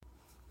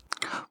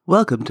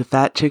Welcome to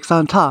Fat Chicks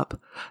on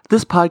Top.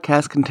 This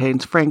podcast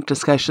contains frank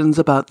discussions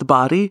about the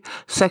body,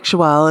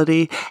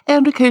 sexuality,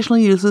 and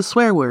occasionally uses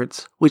swear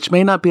words, which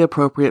may not be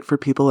appropriate for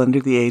people under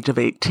the age of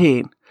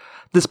 18.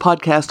 This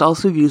podcast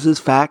also uses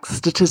facts,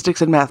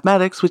 statistics, and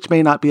mathematics, which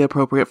may not be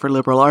appropriate for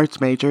liberal arts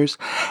majors.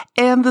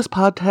 And this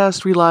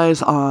podcast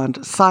relies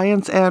on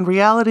science and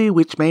reality,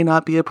 which may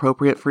not be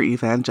appropriate for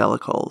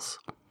evangelicals.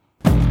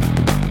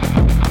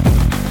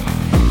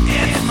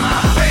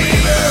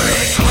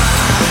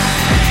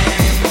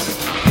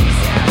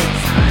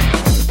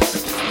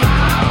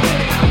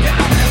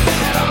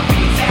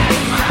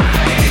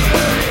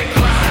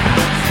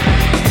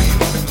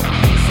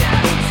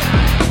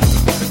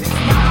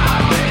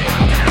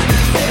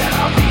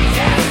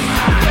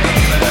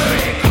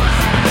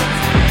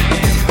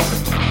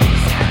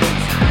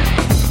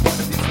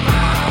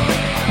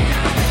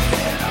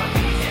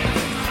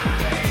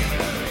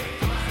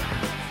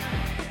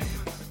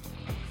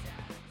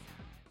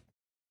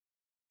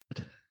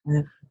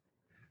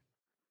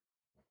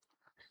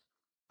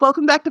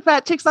 Welcome back to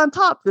Fat Chicks on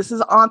Top. This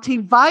is Auntie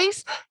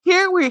Vice.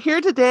 We're here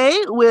today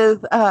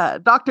with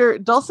Dr.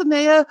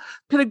 Dulcinea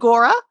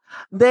Pinagora.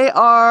 They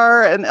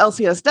are an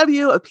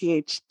LCSW, a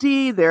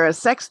PhD. They're a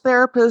sex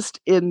therapist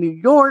in New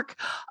York.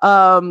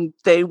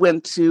 They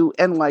went to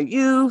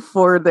NYU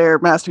for their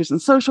master's in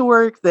social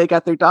work. They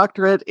got their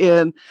doctorate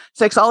in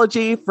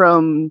sexology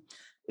from,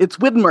 it's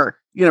Widmer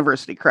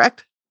University,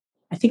 correct?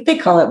 I think they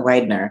call it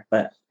Widener,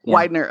 but... Yeah.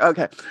 Widener,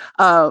 okay.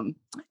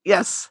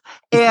 Yes.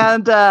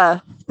 And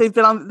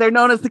they're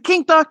known as the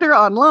Kink Doctor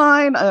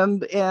online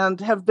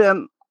and have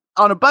been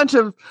on a bunch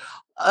of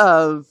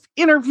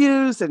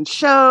interviews and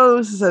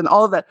shows and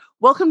all of that.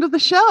 Welcome to the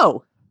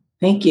show.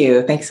 Thank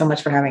you. Thanks so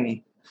much for having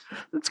me.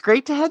 It's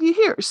great to have you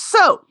here.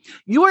 So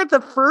you are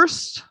the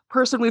first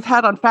person we've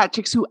had on Fat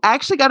Chicks who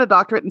actually got a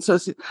doctorate in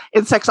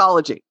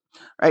sexology,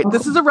 right? Oh.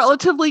 This is a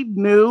relatively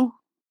new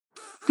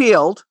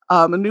field,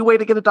 a new way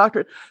to get a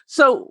doctorate.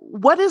 So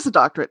what is a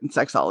doctorate in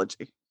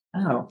sexology?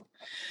 Oh,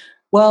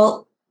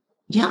 well,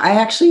 yeah, I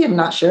actually am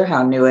not sure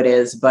how new it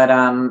is, but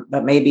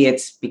maybe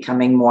it's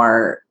becoming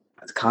more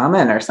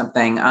common or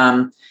something.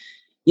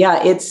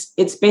 Yeah,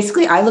 it's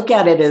basically, I look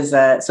at it as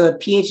a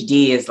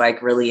PhD is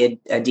like really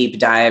a deep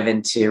dive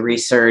into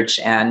research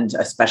and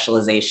a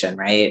specialization,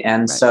 right?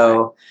 And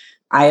so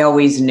I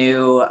always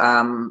knew,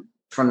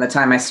 from the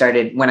time I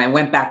started, when I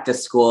went back to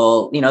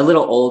school, a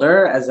little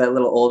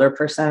older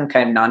person,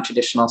 kind of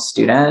non-traditional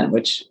student,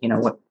 which,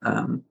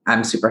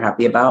 I'm super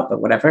happy about, but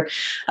whatever.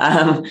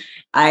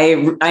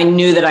 I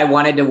knew that I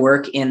wanted to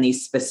work in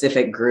these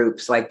specific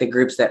groups, like the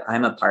groups that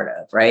I'm a part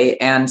of. Right.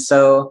 And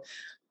so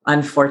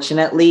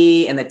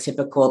unfortunately, in the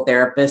typical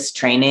therapist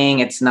training,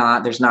 there's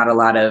not a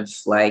lot of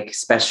like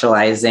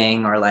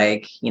specializing or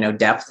like,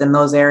 depth in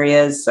those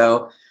areas.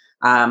 So,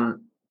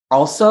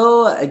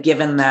 also,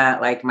 given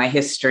that like my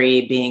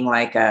history being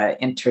like a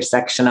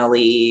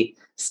intersectionally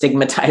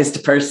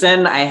stigmatized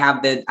person, I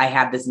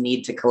had this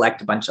need to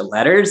collect a bunch of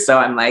letters. So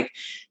I'm like,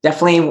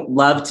 definitely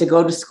love to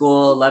go to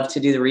school, love to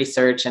do the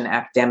research and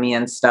academia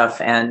and stuff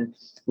and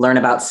learn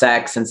about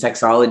sex and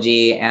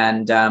sexology.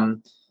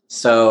 And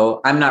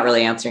so I'm not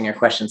really answering your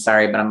question,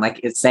 sorry, but I'm like,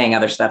 it's saying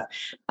other stuff.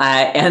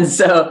 And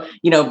so,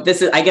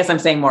 this is, I guess I'm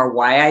saying more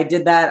why I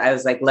did that. I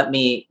was like, let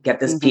me get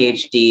this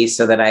PhD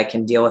so that I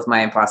can deal with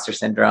my imposter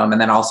syndrome.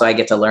 And then also I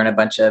get to learn a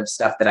bunch of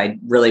stuff that I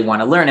really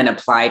want to learn and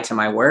apply to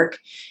my work.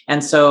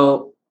 And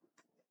so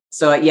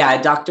yeah,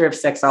 a doctor of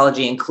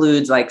sexology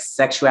includes like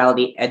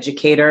sexuality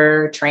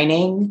educator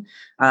training.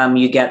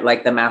 You get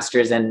like the master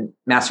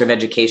of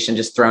education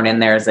just thrown in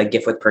there as a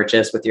gift with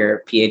purchase with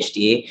your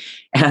PhD.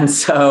 And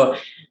so,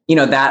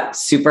 that's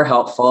super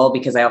helpful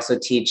because I also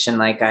teach and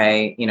like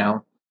I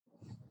don't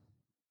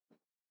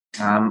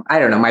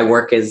know, my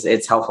work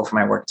it's helpful for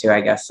my work too, I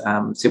guess,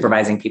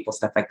 supervising people,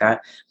 stuff like that.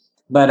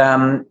 But,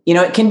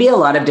 it can be a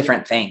lot of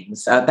different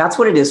things. That's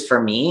what it is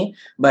for me.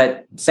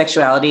 But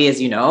sexuality,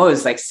 as you know,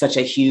 is like such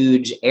a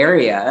huge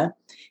area.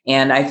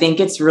 And I think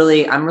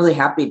I'm really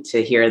happy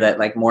to hear that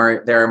like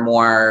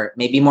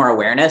maybe more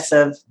awareness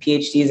of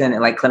PhDs and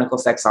like clinical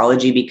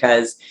sexology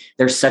because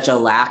there's such a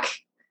lack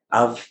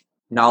of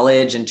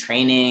knowledge and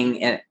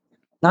training, and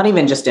not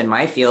even just in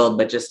my field,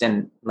 but just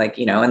in like,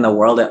 in the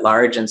world at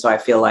large. And so I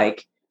feel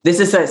like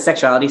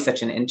sexuality is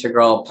such an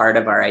integral part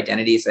of our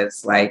identities.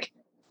 It's like,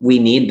 we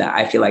need that.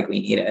 I feel like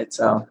we need it.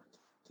 So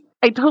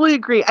I totally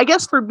agree. I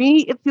guess for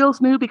me, it feels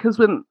new because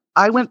when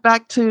I went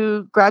back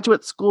to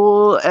graduate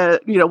school,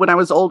 when I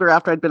was older,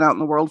 after I'd been out in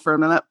the world for a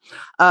minute,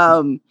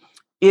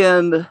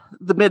 in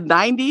the mid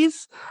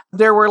 90s,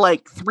 there were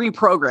like 3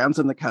 programs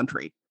in the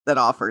country that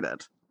offered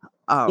it.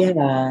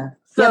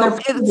 So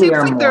it seems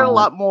like there are a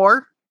lot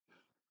more.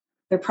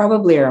 There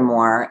probably are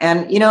more.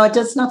 And,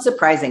 it's not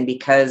surprising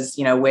because,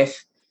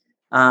 with,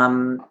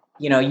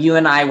 you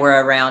and I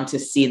were around to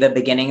see the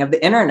beginning of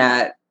the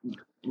internet,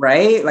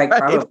 right? Like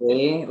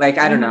probably, like,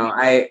 I don't know.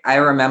 I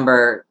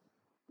remember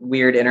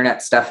weird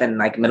internet stuff in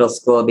like middle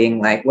school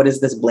being like, what is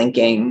this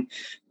blinking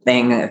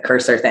thing, a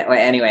cursor thing? Well,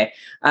 anyway,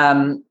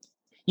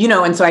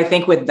 And so I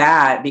think with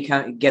that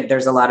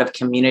there's a lot of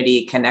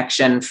community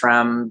connection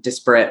from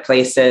disparate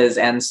places.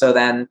 And so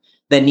then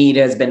the need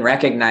has been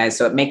recognized.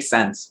 So it makes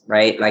sense,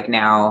 right? Like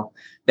now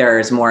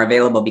there's more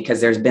available because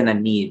there's been a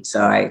need.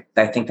 So I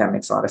think that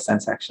makes a lot of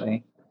sense,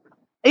 actually.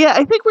 Yeah,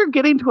 I think we're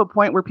getting to a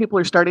point where people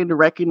are starting to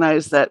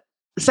recognize that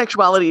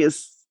sexuality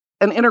is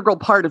an integral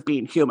part of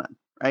being human,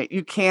 right?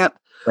 You can't,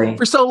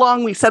 for so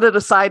long, we set it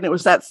aside and it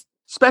was that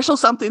special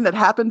something that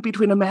happened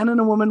between a man and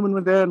a woman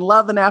when they're in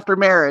love and after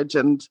marriage.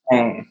 And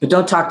but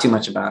don't talk too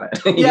much about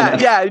it.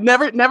 Yeah.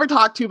 Never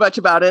talk too much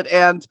about it.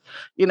 And,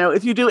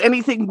 if you do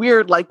anything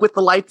weird, like with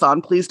the lights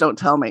on, please don't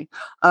tell me.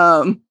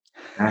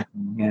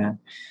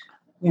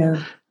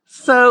 Yeah.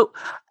 So,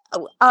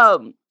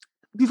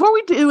 before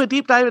we do a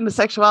deep dive into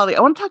sexuality,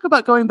 I want to talk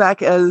about going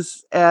back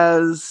as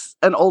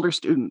an older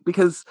student,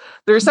 because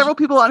there are several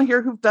people on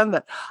here who've done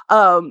that.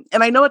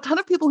 And I know a ton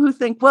of people who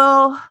think,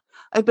 well,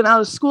 I've been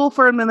out of school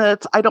for a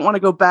minute. I don't want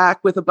to go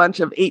back with a bunch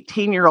of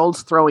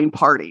 18-year-olds throwing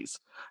parties,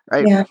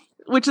 right? Yeah.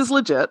 Which is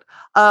legit.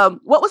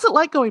 What was it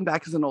like going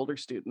back as an older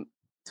student?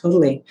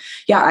 Totally.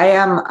 Yeah,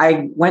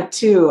 I went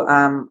to,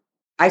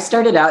 I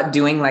started out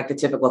doing like the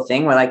typical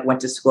thing where like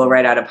went to school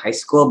right out of high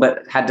school,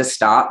 but had to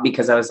stop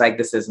because I was like,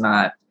 this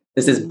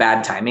is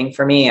bad timing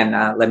for me. And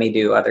let me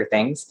do other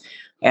things.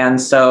 And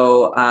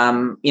so,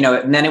 and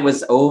then it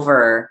was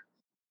over.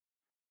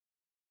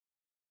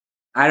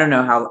 I don't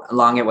know how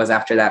long it was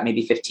after that,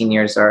 maybe 15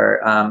 years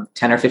or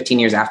 10 or 15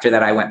 years after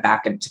that, I went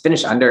back to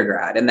finish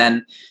undergrad, and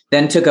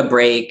then took a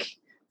break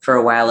for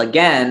a while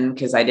again,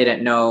 because I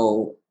didn't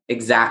know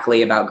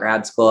exactly about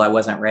grad school. I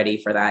wasn't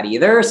ready for that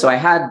either. So I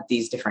had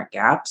these different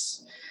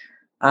gaps.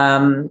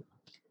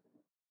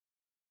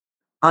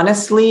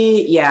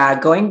 Honestly, yeah,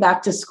 going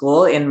back to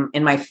school in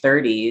my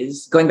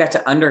 30s, going back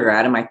to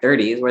undergrad in my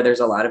 30s, where there's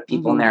a lot of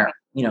people in their,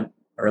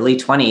 early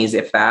 20s,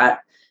 if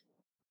that.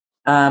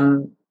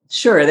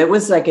 Sure, that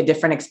was like a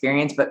different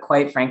experience, but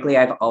quite frankly,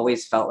 I've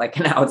always felt like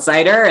an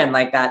outsider, and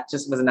like that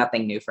just was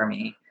nothing new for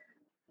me.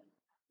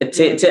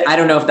 I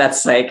don't know if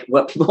that's like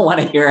what people want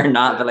to hear or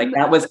not, but like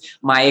that was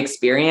my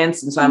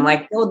experience. And so I'm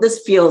like, oh,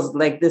 this feels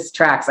like this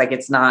tracks, like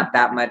it's not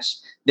that much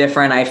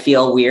different. I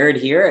feel weird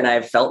here, and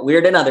I've felt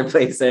weird in other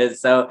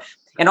places. So,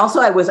 and also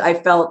I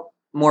felt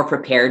more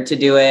prepared to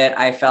do it.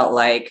 I felt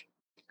like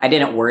I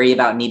didn't worry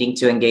about needing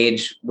to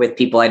engage with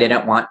people I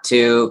didn't want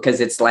to,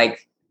 because it's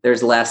like,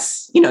 there's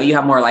less, you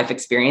have more life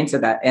experience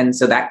of that. And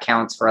so that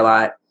counts for a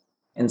lot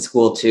in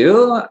school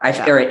too.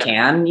 Or it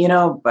can,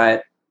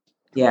 but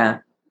yeah.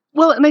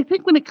 Well, and I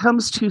think when it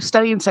comes to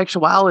studying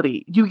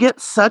sexuality, you get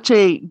such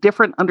a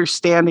different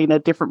understanding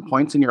at different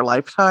points in your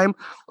lifetime.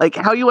 Like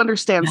how you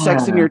understand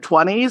sex in your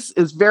 20s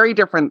is very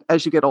different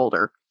as you get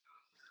older.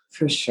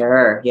 For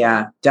sure.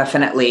 Yeah,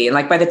 definitely.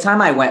 Like by the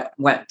time I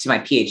went to my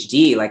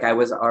PhD, like I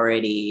was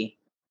already,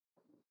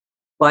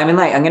 I'm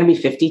going to be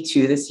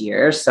 52 this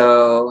year.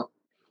 So,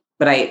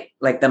 but I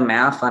like the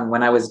math on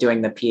when I was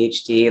doing the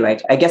PhD,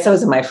 like, I guess I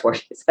was in my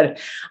 40s.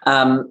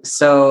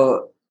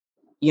 So,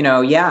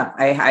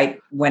 I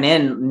went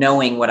in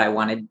knowing what I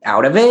wanted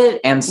out of it.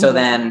 And so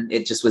then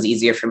it just was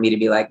easier for me to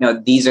be like, no,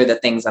 these are the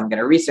things I'm going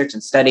to research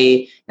and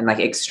study and like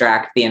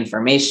extract the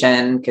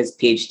information, because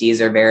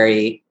PhDs are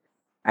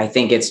I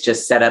think it's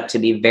just set up to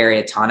be very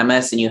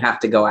autonomous and you have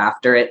to go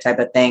after it type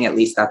of thing. At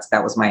least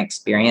that was my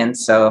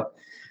experience. So,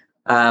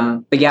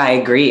 but yeah, I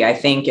agree. I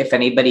think if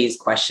anybody's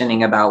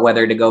questioning about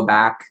whether to go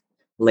back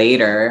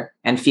later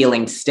and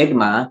feeling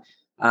stigma,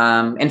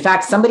 in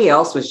fact, somebody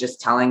else was just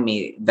telling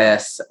me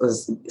this,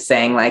 was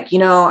saying like,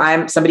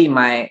 I'm somebody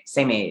my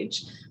same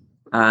age,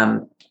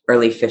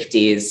 early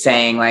 50s,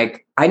 saying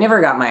like, I never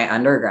got my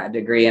undergrad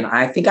degree and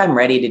I think I'm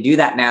ready to do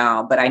that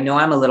now, but I know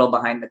I'm a little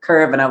behind the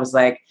curve. And I was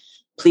like,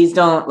 please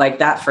don't, like,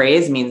 that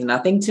phrase means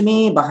nothing to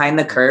me, behind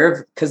the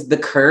curve, because the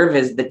curve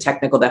is, the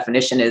technical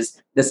definition is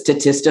the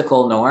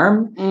statistical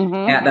norm.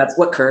 And that's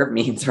what curve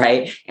means,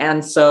 right?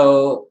 And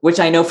so, which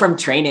I know from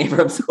training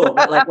from school,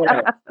 but like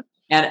whatever.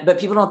 But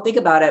people don't think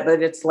about it,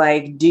 but it's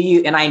like, do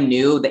you, and I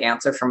knew the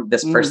answer from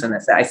this person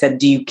that said, I said,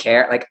 do you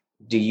care? Like,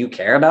 do you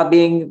care about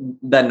being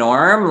the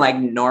norm, like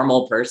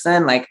normal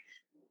person? Like,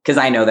 because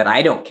I know that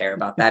I don't care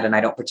about that. And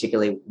I don't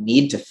particularly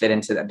need to fit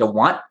into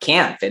that,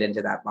 can't fit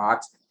into that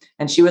box.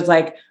 And she was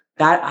like,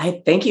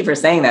 I thank you for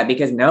saying that,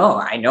 because no,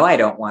 I know I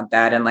don't want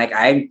that. And like,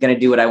 I'm going to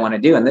do what I want to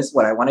do. And this is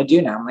what I want to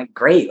do now. I'm like,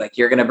 great. Like,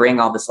 you're going to bring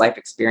all this life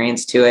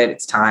experience to it.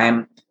 It's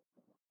time.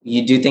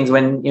 You do things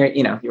when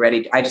you're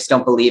ready. I just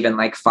don't believe in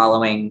like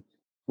following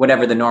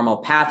whatever the normal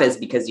path is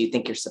because you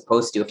think you're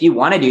supposed to. If you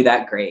want to do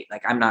that, great.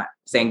 Like, I'm not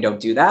saying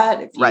don't do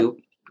that. If you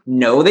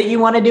know that you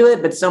want to do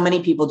it, but so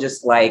many people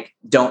just like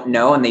don't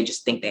know and they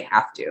just think they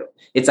have to.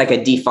 It's like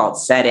a default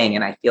setting.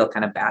 And I feel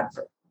kind of bad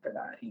for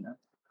that,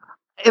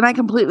 And I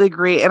completely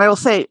agree. And I will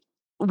say,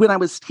 when I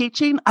was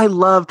teaching, I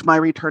loved my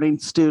returning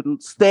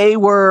students. They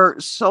were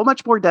so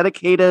much more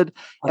dedicated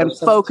and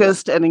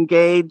focused and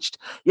engaged.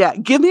 Yeah.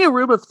 Give me a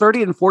room of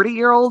 30 and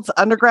 40-year-olds,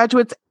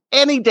 undergraduates,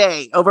 any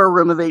day over a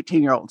room of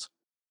 18-year-olds.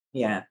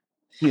 Yeah.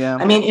 Yeah.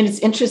 I mean, and it's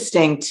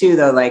interesting too,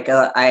 though. Like,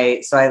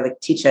 I like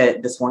teach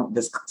this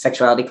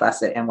sexuality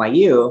class at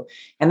NYU,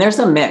 and there's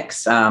a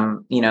mix.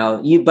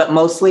 But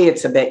mostly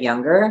it's a bit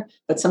younger.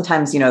 But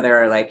sometimes,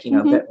 there are like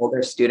a bit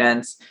older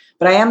students.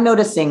 But I am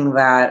noticing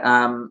that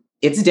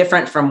it's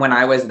different from when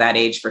I was that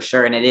age for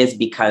sure, and it is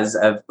because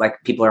of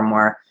like people are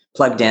more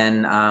plugged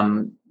in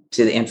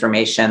to the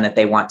information that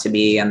they want to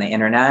be on the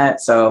internet.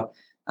 So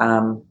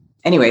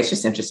anyway, it's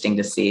just interesting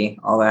to see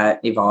all that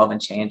evolve and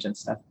change and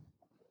stuff.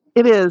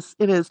 It is.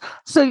 It is.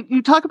 So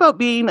you talk about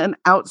being an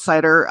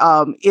outsider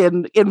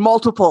in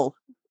multiple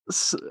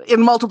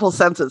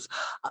senses.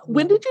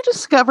 When did you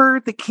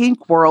discover the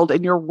kink world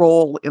and your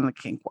role in the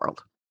kink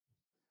world?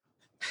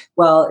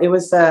 Well, it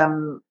was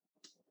a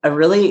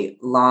really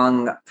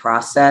long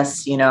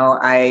process.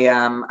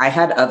 I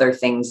had other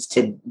things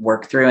to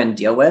work through and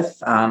deal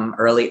with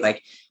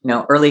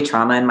early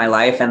trauma in my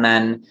life, and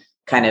then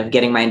kind of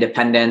getting my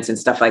independence and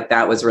stuff like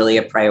that was really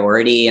a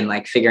priority, and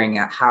like figuring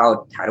out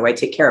how do I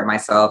take care of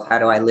myself? How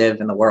do I live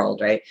in the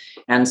world? Right.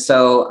 And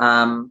so,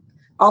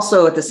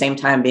 also at the same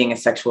time being a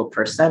sexual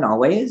person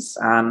always.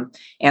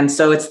 And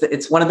so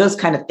it's one of those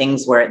kind of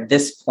things where at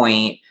this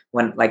point,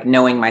 when like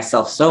knowing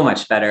myself so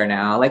much better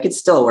now, like it's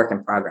still a work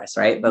in progress.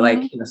 Right. But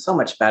like, so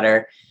much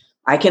better,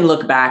 I can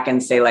look back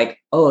and say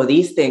like, oh,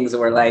 these things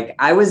were like,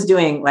 I was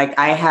doing, like,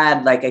 I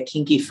had like a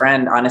kinky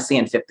friend, honestly,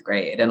 in 5th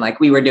grade. And like,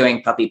 we were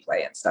doing puppy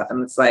play and stuff.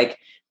 And it's like,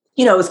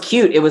 it was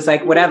cute. It was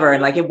like, whatever.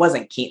 And like, it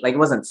wasn't cute. Like, it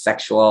wasn't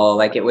sexual.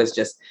 Like it was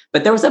just,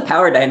 but there was a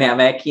power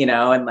dynamic,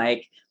 and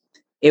like,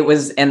 it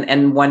was,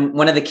 and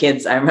one of the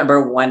kids, I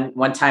remember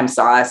one time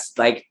saw us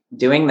like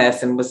doing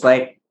this and was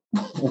like,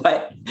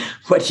 what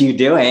are you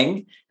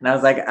doing? And I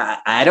was like,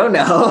 I don't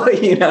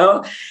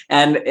know,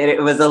 and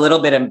it was a little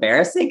bit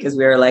embarrassing because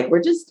we were like,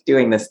 we're just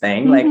doing this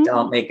thing. Like,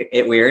 don't make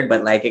it weird.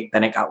 But like,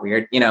 then it got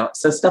weird,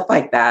 so stuff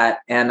like that.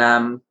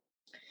 And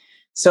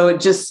so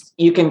it just,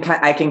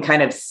 I can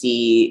kind of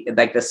see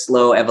like the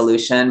slow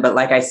evolution. But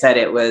like I said,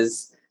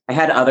 I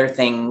had other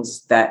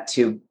things that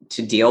to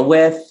deal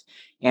with.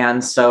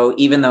 And so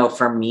even though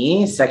for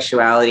me,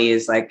 sexuality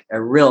is like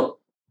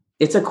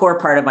it's a core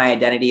part of my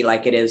identity,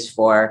 like it is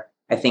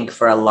I think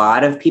for a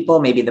lot of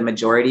people, maybe the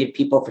majority of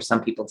people. For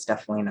some people, it's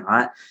definitely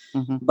not.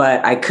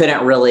 But I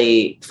couldn't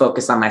really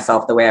focus on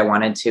myself the way I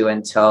wanted to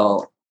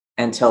until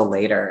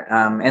later.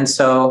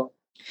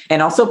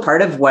 And also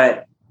part of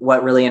what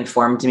really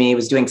informed me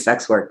was doing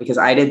sex work, because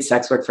I did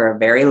sex work for a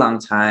very long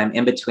time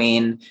in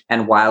between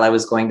and while I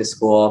was going to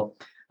school.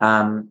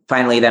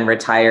 Finally then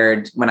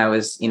retired when I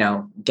was,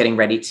 getting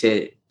ready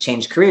to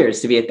change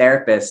careers to be a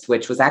therapist,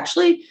 which was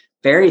actually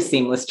very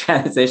seamless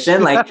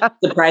transition. Like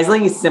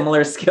surprisingly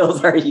similar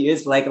skills are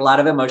used, like a lot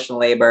of emotional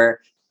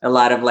labor, a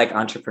lot of like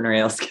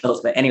entrepreneurial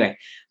skills. But anyway,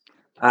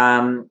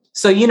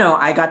 so,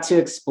 I got to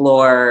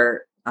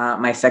explore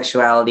my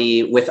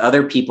sexuality with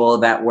other people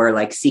that were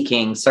like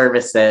seeking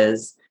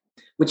services,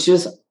 which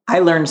is, I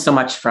learned so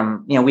much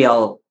from,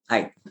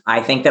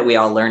 I think that we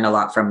all learn a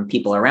lot from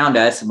people around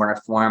us, and we're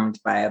informed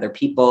by other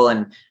people.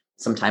 And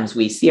sometimes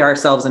we see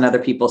ourselves in other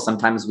people.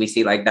 Sometimes we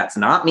see like, that's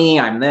not me,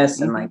 I'm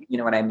this. And like, you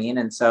know what I mean?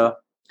 And so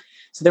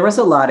there was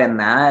a lot in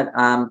that.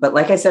 But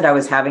like I said, I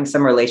was having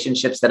some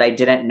relationships that I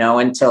didn't know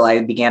until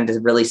I began to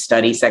really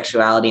study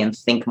sexuality and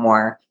think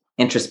more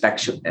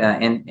introspect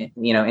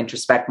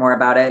more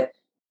about it,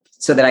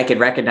 so that I could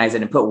recognize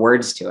it and put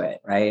words to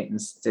it. Right.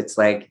 And it's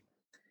like,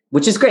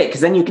 which is great,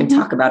 because then you can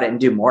talk about it and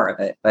do more of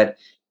it. But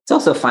it's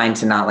also fine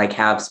to not like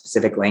have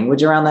specific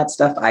language around that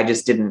stuff. I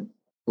just didn't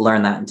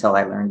learn that until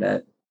I learned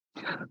it.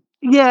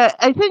 Yeah,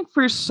 I think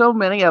for so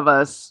many of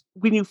us,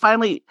 when you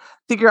finally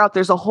figure out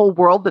there's a whole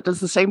world that does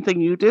the same thing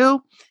you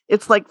do,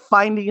 it's like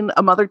finding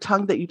a mother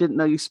tongue that you didn't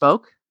know you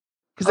spoke.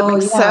 Because it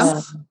makes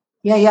sense.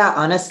 Yeah.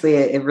 Honestly,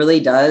 it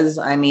really does.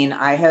 I mean,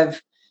 I have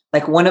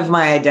like one of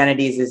my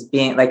identities is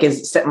being like,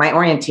 my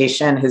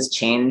orientation has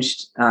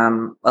changed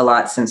a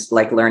lot since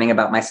like learning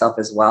about myself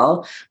as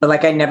well. But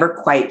like, I never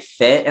quite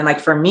fit. And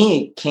like, for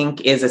me, kink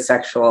is a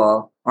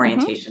sexual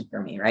orientation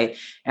for me. Right.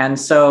 And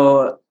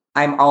so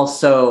I'm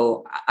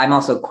also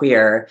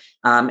queer.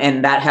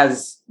 And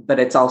but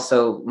it's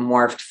also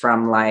morphed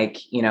from like,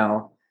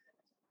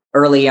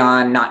 early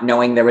on, not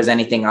knowing there was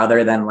anything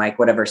other than like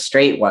whatever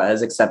straight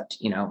was,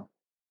 except,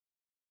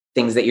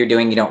 things that you're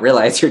doing, you don't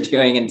realize you're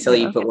doing until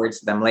you put words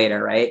to them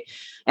later. Right.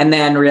 And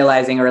then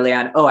realizing early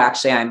on, oh,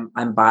 actually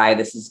I'm bi,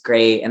 this is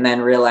great. And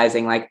then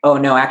realizing like, oh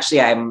no,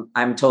 actually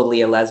I'm totally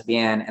a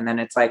lesbian. And then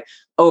it's like,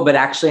 oh, but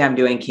actually I'm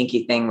doing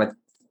kinky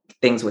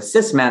things with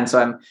cis men.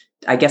 So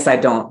I guess I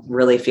don't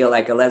really feel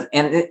like a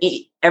lesbian. And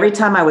every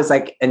time I was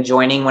like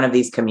joining one of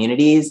these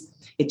communities,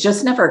 it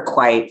just never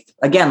quite,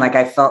 again, like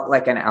I felt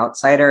like an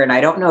outsider. And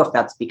I don't know if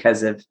that's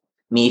because of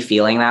me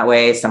feeling that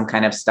way, some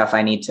kind of stuff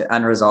I need to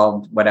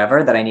unresolved,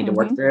 whatever that I need to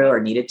work through or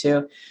needed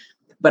to.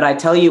 But I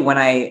tell you,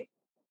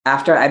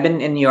 after I've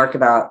been in New York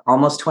about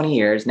almost 20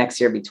 years,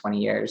 next year be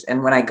 20 years.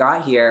 And when I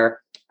got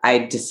here, I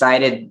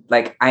decided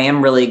like, I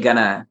am really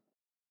gonna,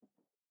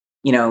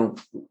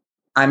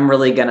 I'm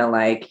really gonna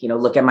like,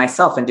 look at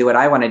myself and do what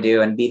I want to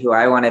do and be who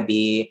I want to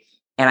be.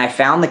 And I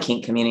found the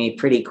kink community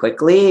pretty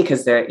quickly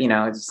because they're,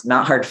 it's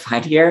not hard to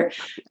find here.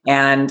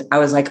 And I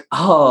was like,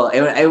 oh,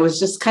 it was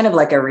just kind of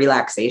like a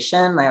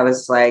relaxation. I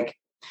was like,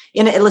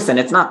 listen,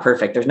 it's not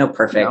perfect. There's no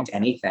perfect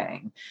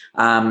anything.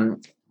 But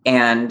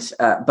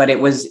it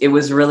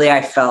was really,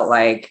 I felt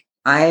like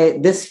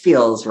this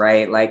feels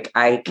right. Like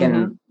I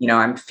can,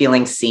 I'm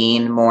feeling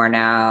seen more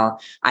now.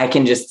 I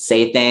can just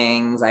say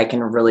things. I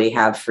can really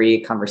have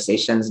free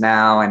conversations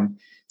now. And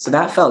so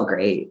that felt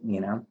great,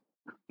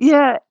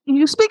 Yeah.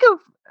 You speak of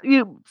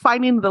you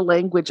finding the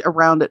language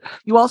around it.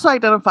 You also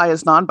identify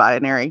as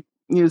non-binary,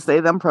 use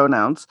they, them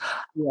pronouns.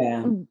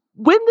 Yeah.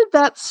 When did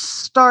that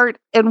start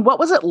and what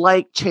was it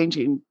like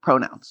changing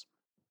pronouns?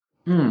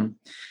 I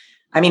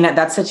mean,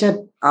 that's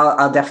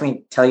I'll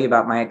definitely tell you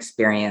about my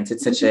experience.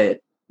 It's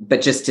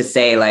but just to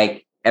say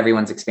like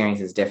everyone's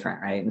experience is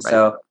different. Right. And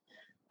so,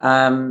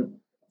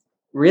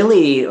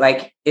 really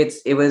like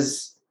it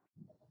was,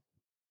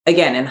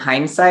 again, in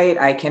hindsight,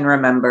 I can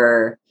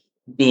remember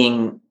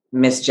being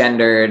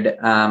misgendered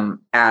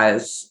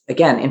as,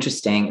 again,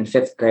 interesting in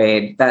fifth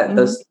grade.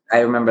 I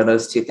remember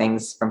those two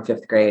things from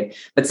fifth grade.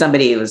 But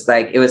somebody was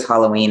like, it was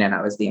Halloween and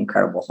I was the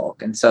Incredible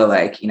Hulk. And so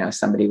like,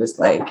 somebody was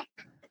like,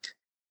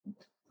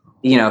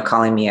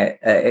 calling me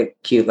a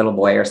cute little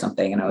boy or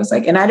something. And I was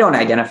like, and I don't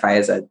identify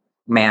as a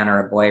man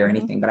or a boy or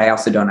anything, but I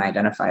also don't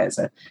identify as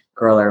a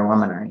girl or a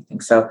woman or anything.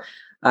 So,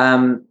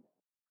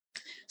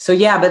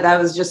 yeah, but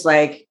that was just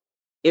like,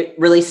 it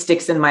really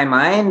sticks in my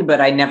mind, but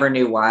I never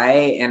knew why.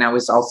 And I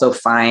was also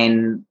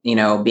fine,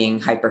 being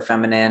hyper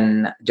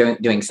feminine,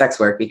 doing sex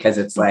work, because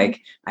it's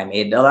like, I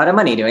made a lot of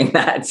money doing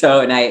that.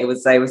 So, and I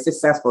was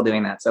successful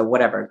doing that. So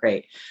whatever,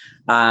 great.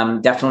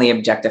 Definitely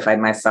objectified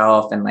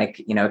myself and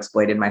like,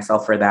 exploited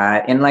myself for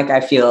that. And like, I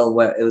feel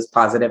it was a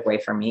positive way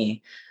for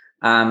me.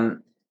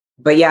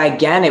 But yeah,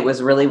 again, it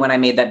was really when I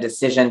made that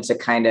decision to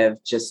kind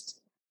of just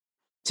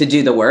to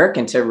do the work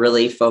and to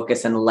really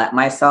focus and let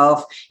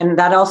myself. And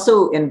that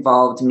also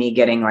involved me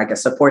getting like a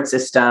support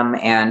system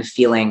and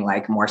feeling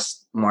like more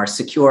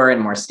secure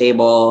and more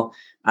stable.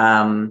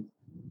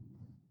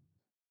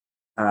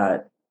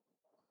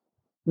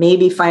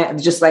 Maybe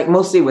just like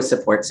mostly with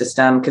support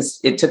system,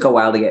 because it took a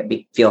while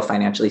to feel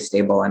financially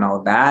stable and all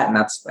of that. And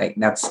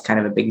that's kind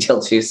of a big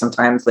deal too,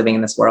 sometimes living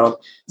in this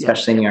world,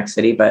 especially in New York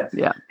City. But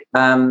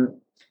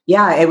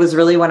yeah, it was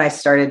really when I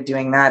started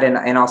doing that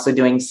and also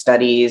doing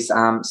studies.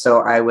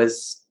 So I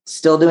was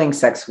still doing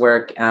sex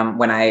work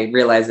when I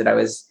realized that I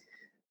was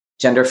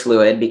gender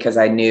fluid, because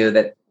I knew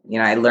that,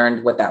 I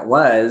learned what that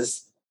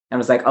was and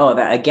was like, oh,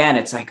 that again,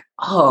 it's like,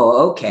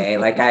 oh, okay.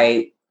 Like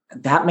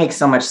that makes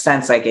so much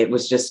sense. Like it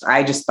was just,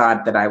 I just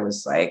thought that I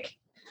was like,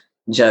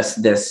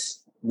 just this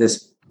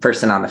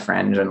person on the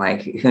fringe and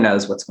like, who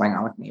knows what's going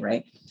on with me.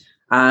 Right.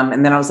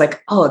 And then I was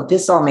like, oh,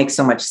 this all makes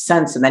so much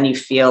sense. And then you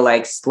feel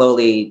like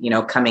slowly,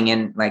 coming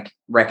in, like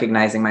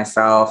recognizing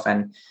myself.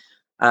 And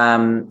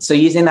so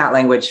using that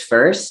language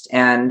first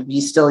and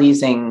still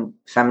using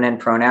feminine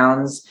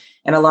pronouns.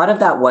 And a lot of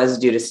that was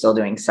due to still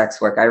doing sex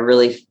work. I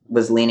really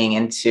was leaning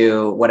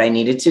into what I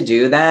needed to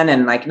do then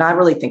and like not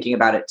really thinking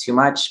about it too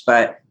much.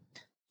 But at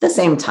the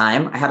same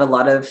time, I had a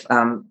lot of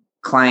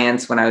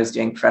clients when I was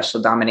doing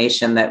professional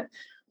domination that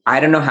I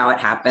don't know how it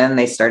happened.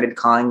 They started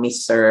calling me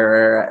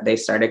sir. They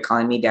started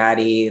calling me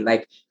daddy.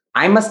 Like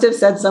I must have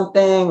said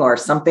something or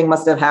something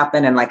must have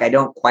happened. And like, I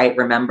don't quite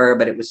remember,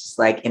 but it was just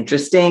like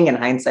interesting in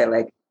hindsight.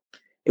 Like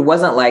it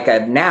wasn't like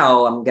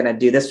now I'm going to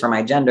do this for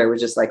my gender. It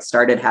was just like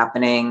started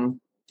happening.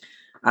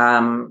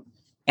 And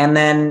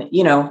then,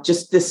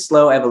 just this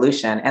slow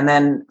evolution. And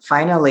then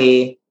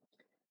finally,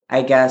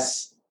 I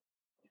guess,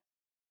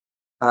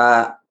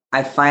 I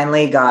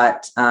finally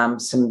got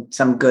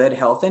some good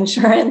health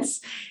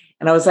insurance.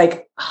 And I was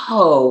like,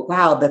 oh,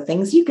 wow, the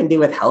things you can do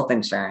with health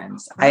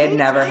insurance.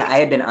 Right. I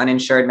had been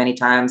uninsured many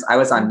times. I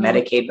was on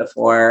Medicaid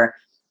before,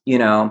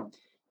 and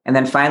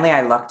then finally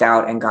I lucked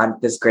out and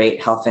got this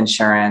great health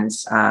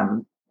insurance,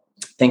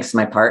 thanks to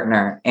my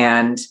partner.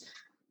 And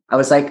I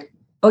was like,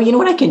 oh, you know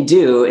what I can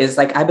do is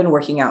like, I've been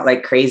working out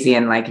like crazy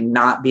and like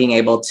not being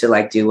able to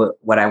like do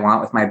what I want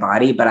with my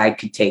body, but I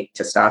could take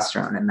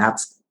testosterone and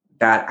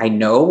that I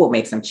know will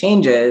make some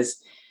changes.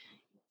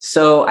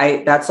 So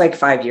that's like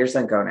 5 years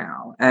ago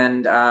now.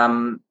 And,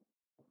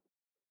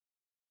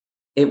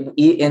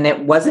 it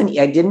wasn't,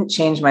 I didn't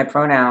change my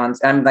pronouns.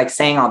 I'm like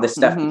saying all this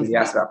stuff because you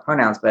asked about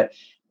pronouns, but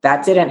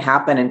that didn't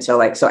happen until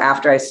like, so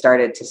after I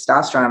started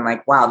testosterone, I'm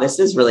like, wow, this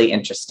is really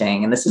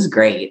interesting. And this is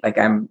great. Like,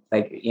 I'm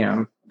like,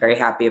 I'm very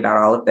happy about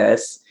all of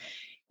this.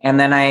 And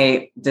then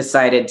I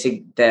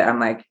decided that I'm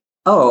like,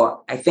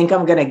 oh, I think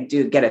I'm going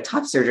to get a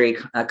top surgery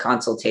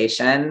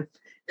consultation.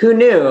 Who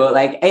knew?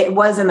 Like it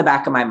was in the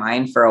back of my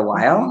mind for a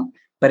while,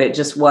 but it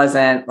just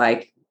wasn't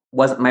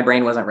my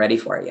brain wasn't ready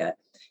for it yet.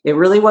 It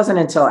really wasn't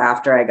until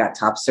after I got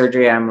top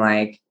surgery. I'm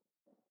like,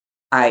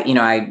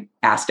 I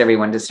asked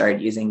everyone to start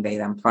using they,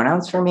 them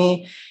pronouns for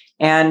me.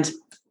 And,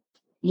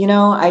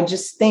 I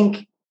just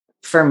think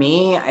for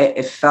me,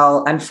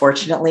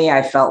 unfortunately,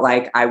 I felt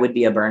like I would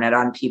be a burnout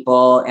on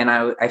people. And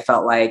I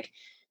felt like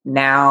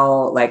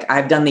now, like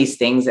I've done these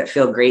things that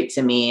feel great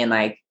to me. And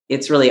like,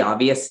 it's really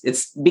obvious.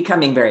 It's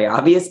becoming very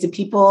obvious to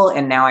people.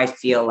 And now I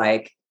feel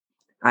like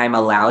I'm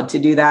allowed to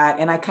do that.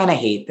 And I kind of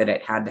hate that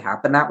it had to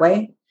happen that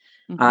way.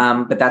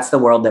 But that's the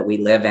world that we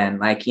live in.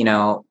 Like,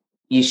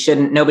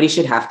 nobody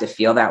should have to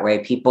feel that way.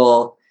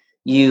 People,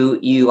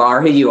 you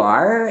are who you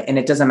are, and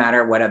it doesn't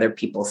matter what other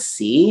people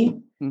see.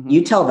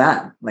 You tell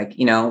them, like,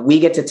 we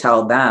get to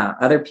tell them,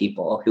 other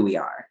people, who we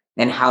are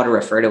and how to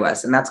refer to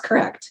us. And that's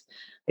correct.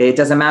 It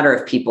doesn't matter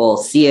if people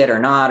see it or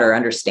not, or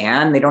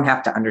understand. They don't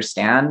have to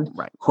understand.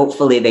 Right.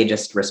 Hopefully they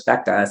just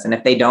respect us. And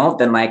if they don't,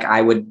 then like,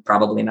 I would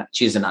probably not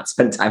choose to not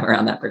spend time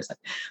around that person,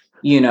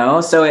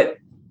 so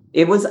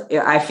it was,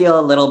 I feel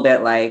a little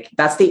bit like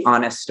that's the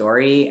honest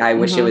story. I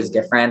wish it was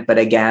different, but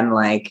again,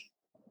 like,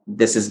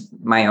 this is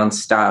my own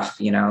stuff,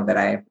 that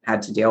I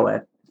had to deal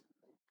with.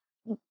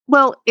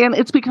 Well, and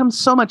it's become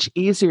so much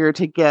easier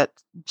to get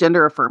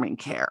gender affirming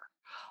care.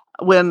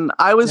 When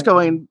I was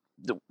going,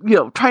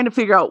 trying to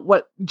figure out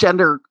what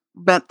gender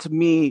meant to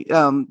me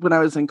when I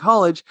was in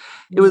college,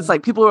 it was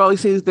like people would always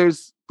say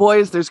there's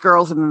boys, there's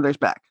girls, and then there's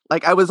Beck.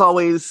 Like I was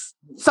always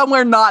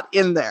somewhere not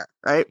in there,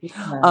 right?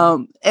 Yeah.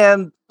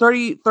 And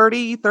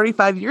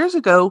 35 years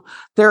ago,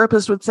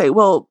 therapists would say,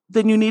 well,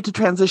 then you need to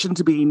transition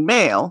to being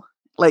male.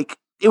 Like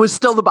it was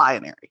still the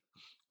binary.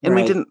 And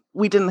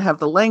we didn't have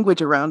the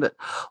language around it.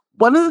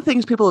 One of the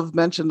things people have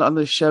mentioned on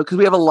this show, because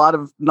we have a lot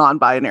of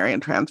non-binary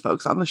and trans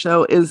folks on the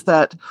show, is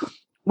that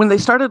when they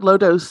started low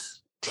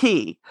dose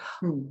T,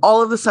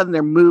 all of a sudden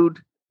their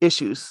mood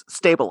issues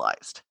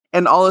stabilized.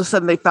 And all of a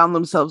sudden they found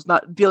themselves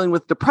not dealing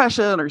with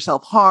depression or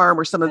self-harm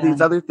or some of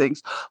these other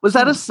things. Was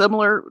that a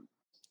similar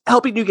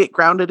helping you get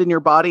grounded in your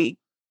body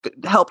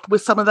helped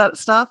with some of that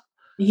stuff?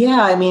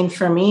 Yeah. I mean,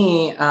 for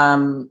me,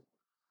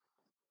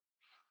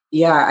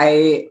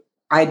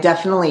 I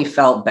definitely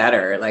felt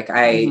better. Like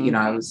I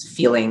was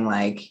feeling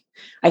like,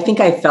 I think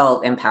I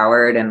felt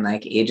empowered and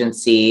like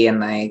agency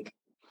and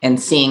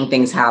seeing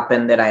things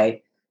happen that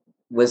I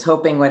was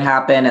hoping would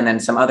happen. And then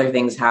some other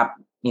things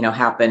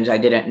happened I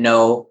didn't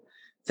know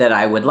that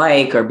I would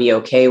like or be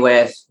okay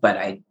with, but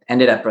I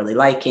ended up really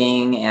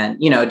liking and,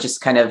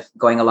 just kind of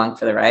going along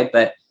for the ride.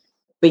 But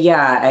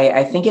yeah,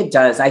 I think it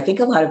does. I think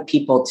a lot of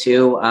people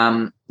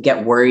too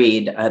get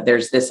worried.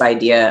 There's this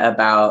idea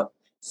about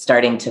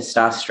starting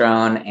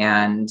testosterone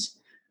and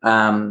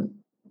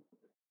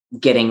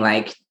getting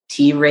like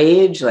T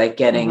rage, like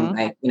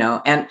getting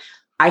and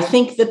I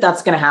think that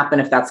that's going to happen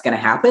if that's going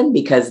to happen,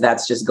 because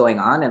that's just going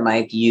on. And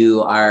like,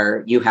 you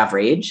have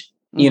rage,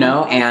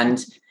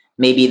 and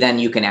maybe then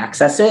you can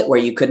access it where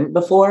you couldn't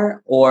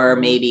before, or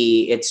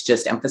maybe it's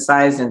just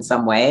emphasized in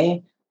some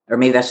way, or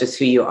maybe that's just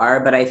who you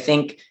are. But I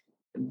think,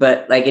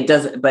 but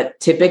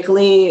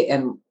typically,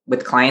 and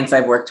with clients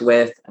I've worked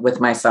with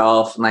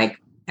myself, like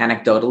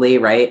anecdotally,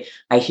 right,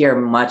 I hear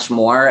much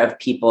more of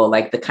people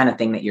like the kind of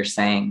thing that you're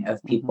saying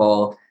of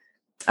people,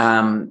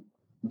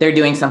 they're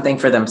doing something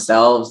for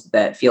themselves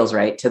that feels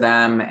right to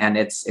them. And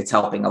it's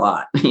helping a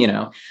lot,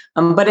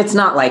 but it's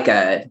not like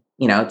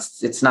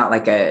it's not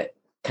like a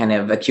kind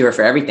of a cure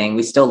for everything.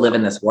 We still live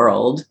in this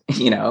world,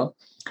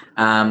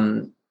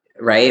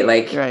 right?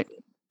 Like, right.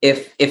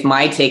 If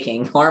my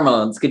taking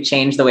hormones could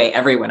change the way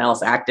everyone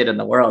else acted in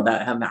the world,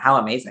 how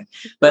amazing.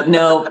 But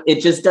no,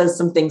 it just does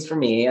some things for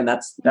me, and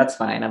that's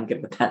fine. I'm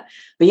good with that.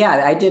 But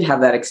yeah, I did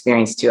have that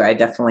experience too. I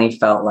definitely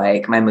felt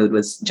like my mood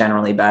was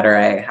generally better.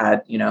 I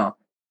had,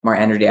 more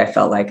energy. I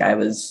felt like I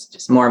was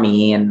just more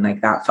me, and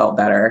like that felt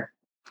better.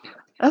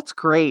 That's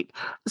great.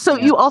 So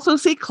you also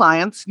see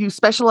clients, you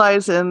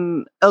specialize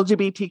in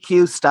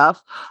LGBTQ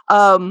stuff.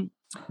 So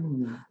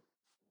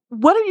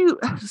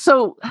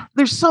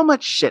there's so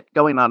much shit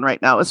going on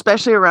right now,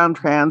 especially around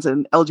trans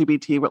and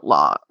LGBT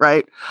law,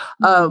 right?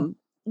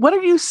 What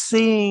are you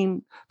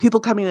seeing people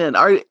coming in?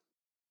 Are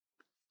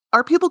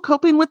people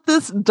coping with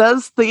this?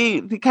 Does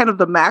the kind of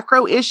the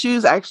macro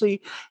issues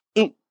actually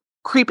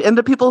creep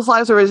into people's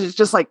lives, or is it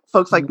just like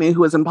folks like me who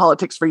was in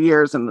politics for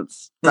years and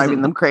it's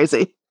driving them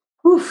crazy?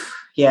 Oof.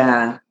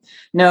 Yeah,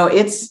 no,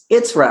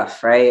 it's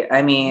rough, right?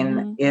 I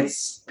mean,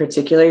 it's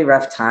particularly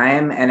rough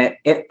time, and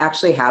it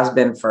actually has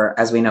been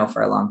as we know,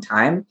 for a long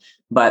time,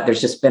 but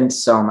there's just been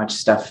so much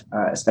stuff,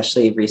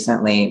 especially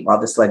recently while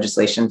this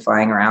legislation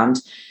flying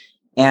around.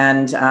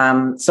 And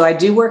so I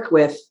do work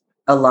with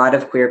a lot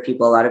of queer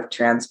people, a lot of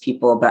trans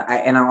people, but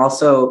I'm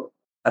also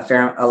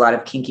a lot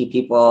of kinky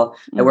people.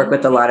 I work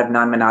with a lot of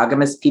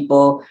non-monogamous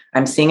people.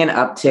 I'm seeing an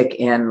uptick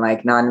in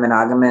like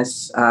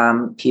non-monogamous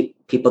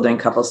people doing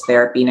couples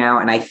therapy now.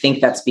 And I think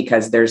that's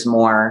because there's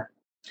more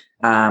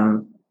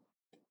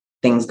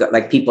things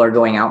like people are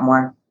going out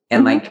more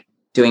and like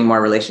doing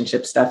more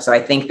relationship stuff. So I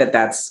think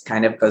that's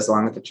kind of goes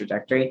along with the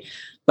trajectory.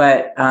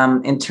 But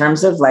in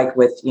terms of like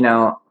with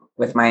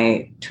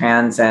my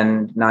trans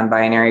and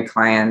non-binary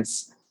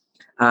clients,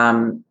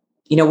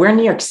 we're in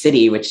New York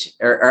City,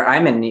 or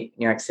I'm in New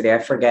York City. I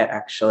forget,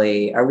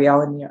 actually. Are we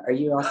all in New York? Are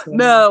you also?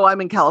 No,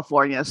 I'm in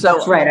California. So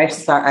that's right.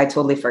 I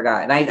totally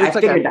forgot. And I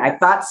figured, I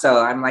thought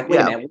so. I'm like, wait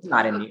a minute, we're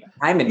not in New York.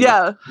 I'm in New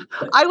York.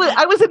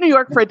 I was in New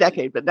York for a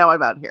decade, but now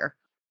I'm out here.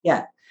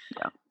 Yeah.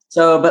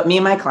 So, but me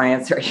and my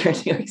clients are here in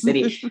New York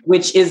City,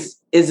 which is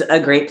a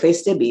great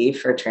place to be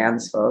for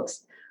trans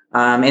folks,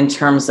 in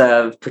terms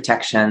of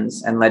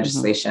protections and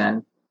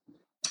legislation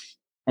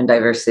and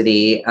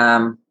diversity.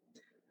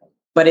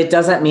 But it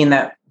doesn't mean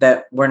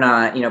that we're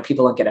not,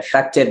 people don't get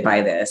affected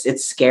by this.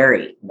 It's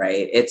scary,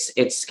 right?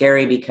 It's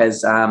scary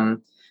because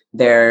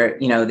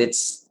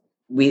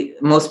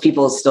most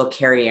people still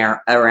carry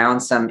around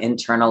some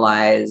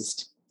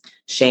internalized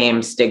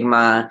shame,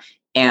 stigma,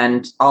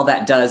 and all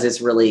that does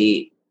is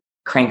really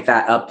crank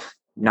that up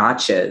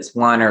notches,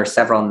 one or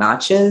several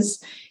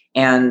notches.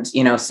 And,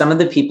 some of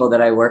the people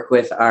that I work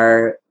with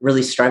are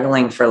really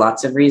struggling for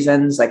lots of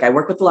reasons. Like I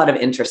work with a lot of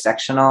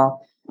intersectionally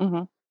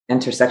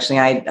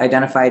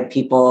identified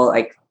people,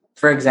 like,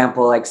 for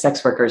example, like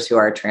sex workers who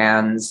are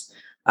trans,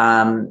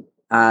 also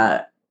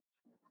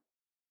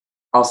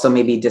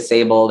maybe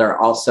disabled, or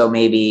also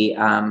maybe,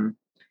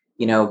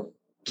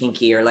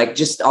 kinky, or like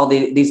just all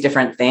these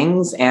different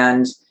things,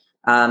 and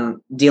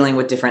dealing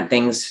with different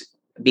things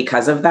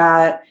because of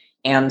that.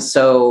 And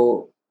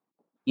so,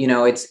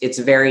 it's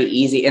very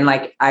easy. And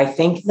like, I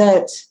think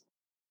that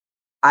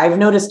I've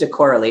noticed a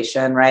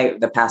correlation, right,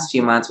 the past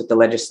few months with the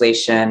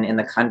legislation in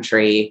the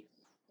country,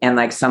 and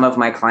like some of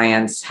my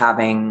clients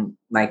having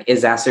like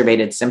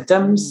exacerbated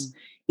symptoms,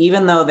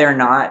 even though they're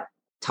not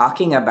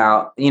talking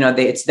about,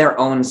 it's their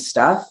own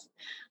stuff,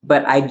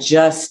 but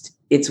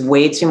it's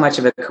way too much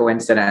of a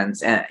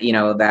coincidence, and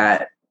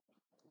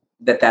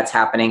that's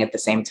happening at the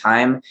same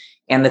time.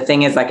 And the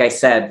thing is, like I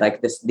said,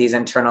 like these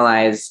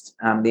internalized,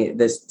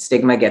 this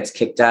stigma gets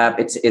kicked up.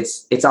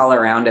 It's all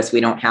around us.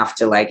 We don't have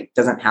to it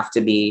doesn't have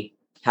to be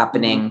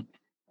happening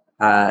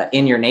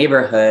in your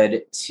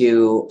neighborhood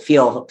to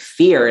feel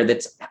fear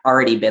that's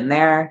already been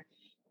there,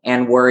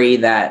 and worry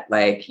that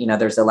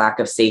there's a lack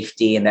of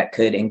safety and that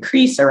could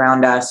increase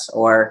around us,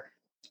 or,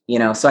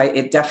 so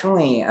it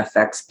definitely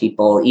affects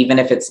people, even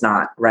if it's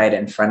not right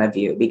in front of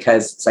you,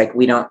 because it's like,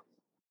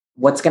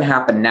 what's going to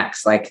happen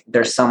next? Like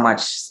there's so much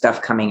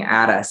stuff coming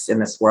at us in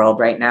this world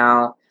right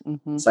now.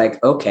 It's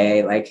like,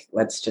 okay,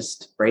 let's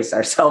just brace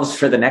ourselves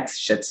for the next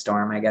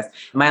shitstorm, I guess.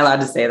 Am I allowed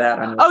to say that?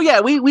 Oh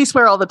yeah. We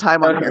swear all the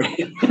time on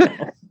here.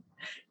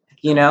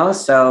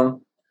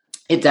 So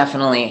it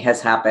definitely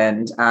has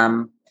happened.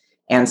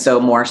 And so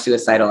more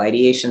suicidal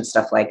ideation,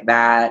 stuff like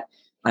that,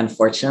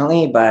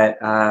 unfortunately, but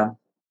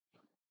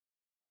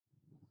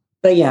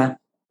yeah.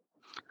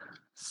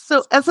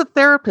 So as a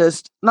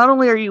therapist, not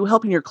only are you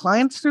helping your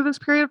clients through this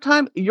period of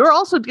time, you're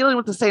also dealing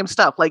with the same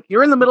stuff. Like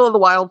you're in the middle of the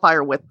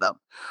wildfire with them.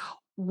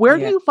 Where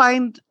do you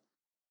find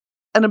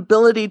an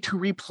ability to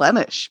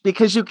replenish?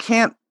 Because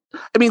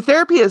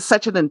therapy is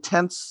such an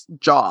intense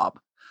job,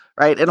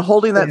 right? And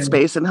holding that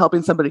space and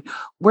helping somebody.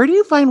 Where do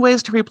you find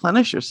ways to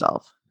replenish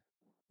yourself?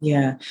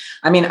 Yeah.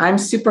 I'm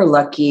super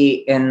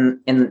lucky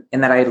in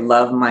that I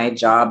love my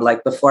job.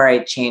 Like before I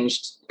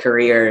changed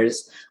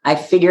careers, I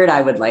figured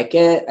I would like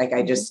it. Like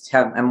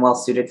I'm well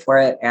suited for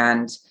it.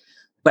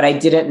 But I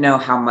didn't know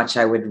how much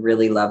I would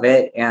really love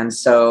it. And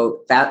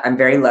so that I'm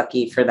very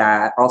lucky for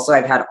that. Also,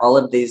 I've had all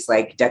of these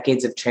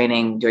decades of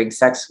training doing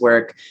sex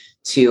work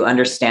to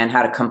understand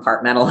how to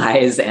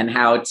compartmentalize and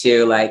how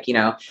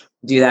to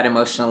do that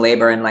emotional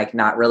labor and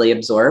not really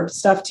absorb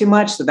stuff too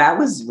much. So that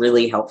was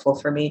really helpful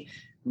for me.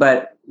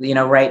 But,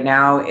 right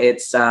now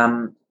it's,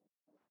 I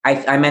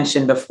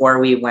mentioned before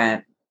we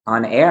went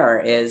on air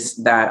is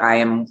that I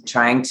am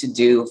trying to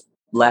do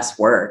less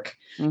work.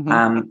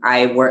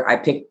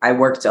 I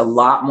worked a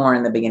lot more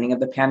in the beginning of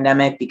the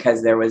pandemic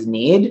because there was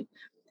need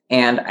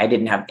and I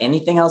didn't have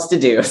anything else to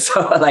do.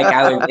 So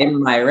I was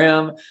in my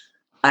room,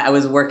 I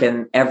was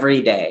working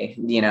every day,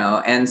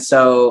 and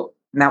so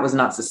that was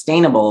not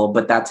sustainable,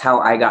 but that's how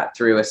I got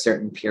through a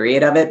certain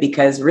period of it,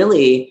 because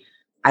really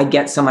I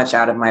get so much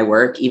out of my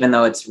work, even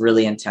though it's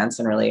really intense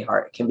and really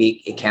hard.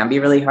 It can be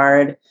really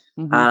hard.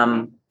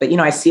 But,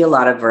 I see a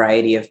lot of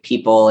variety of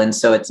people, and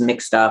so it's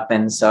mixed up.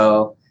 And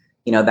so,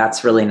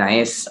 that's really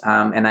nice.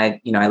 And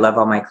I love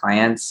all my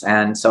clients.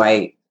 And so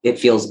it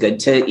feels good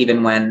to,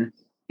 even when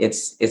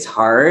it's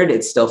hard,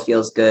 it still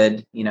feels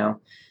good,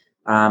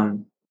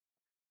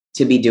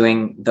 to be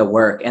doing the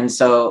work. And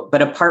so,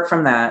 but apart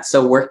from that,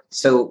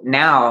 so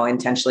now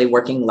intentionally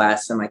working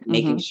less and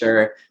making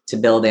sure to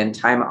build in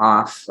time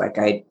off.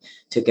 I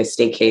took a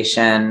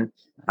staycation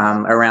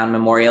around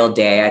Memorial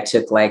Day. I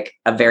took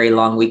a very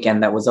long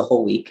weekend that was a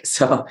whole week.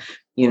 So,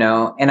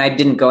 and I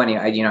didn't go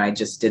anywhere. I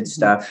just did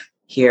stuff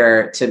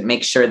here to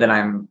make sure that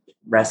I'm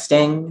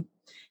resting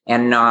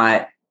and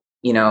not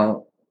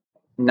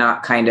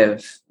kind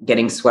of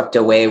getting swept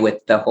away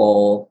with the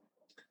whole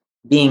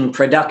being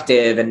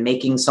productive and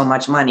making so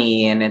much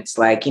money. And it's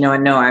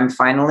no, I'm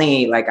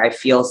finally I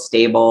feel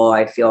stable.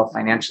 I feel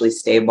financially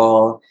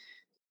stable.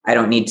 I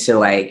don't need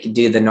to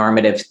do the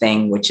normative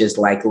thing, which is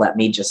let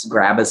me just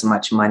grab as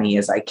much money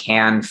as I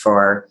can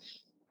for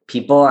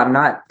people. I'm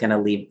not going to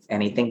leave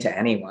anything to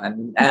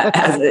anyone.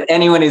 As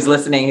anyone who's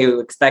listening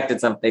who expected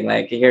something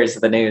here's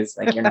the news,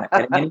 you're not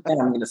getting anything,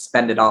 I'm going to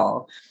spend it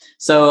all.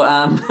 So,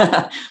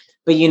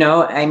 but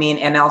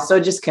and also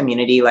just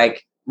community,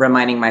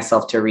 reminding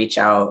myself to reach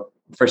out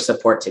for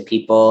support to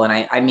people. And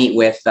I meet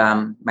with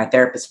my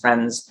therapist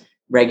friends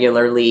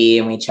regularly,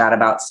 and we chat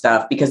about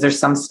stuff, because there's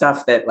some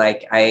stuff that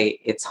like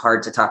it's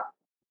hard to talk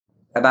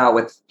about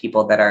with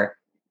people that are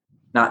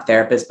not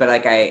therapists, but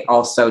like I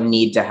also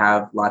need to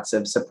have lots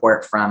of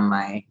support from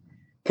my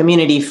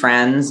community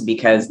friends,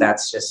 because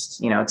that's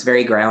just, you know, it's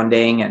very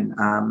grounding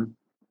and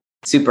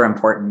super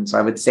important. So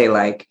I would say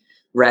like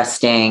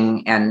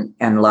resting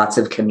and lots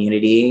of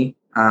community,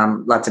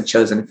 lots of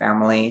chosen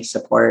family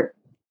support.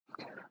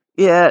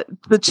 Yeah,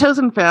 the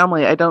chosen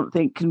family, I don't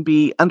think can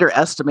be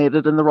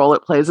underestimated in the role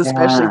it plays,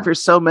 especially for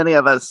so many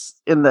of us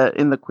in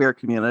the queer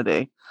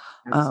community.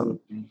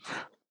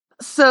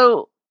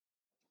 So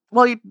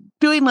while you're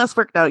doing less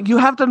work now, you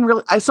have done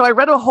really. So I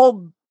read a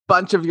whole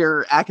bunch of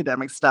your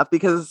academic stuff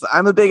because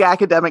I'm a big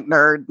academic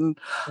nerd, and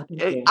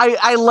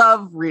I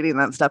love reading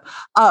that stuff.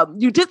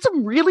 You did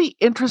some really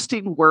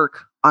interesting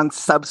work on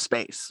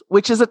subspace,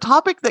 which is a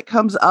topic that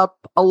comes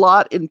up a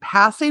lot in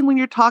passing when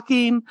you're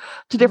talking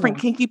to different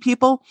kinky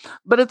people,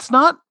 but it's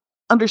not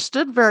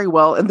understood very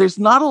well, and there's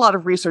not a lot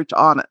of research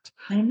on it.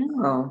 I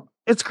know.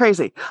 It's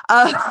crazy.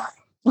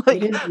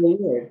 It is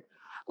weird.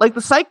 Like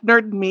the psych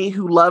nerd in me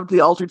who loved the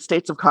altered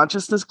states of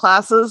consciousness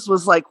classes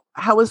was like,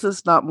 how is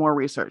this not more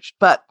researched?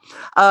 But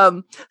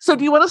so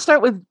do you want to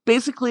start with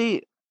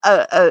basically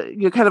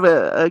kind of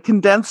a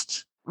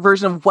condensed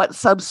version of what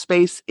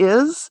subspace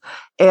is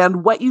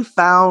and what you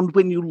found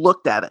when you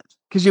looked at it?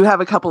 Because you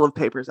have a couple of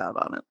papers out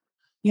on it.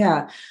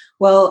 Yeah.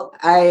 Well,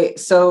 I've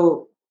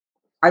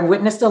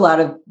witnessed a lot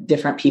of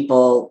different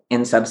people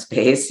in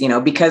subspace, you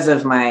know, because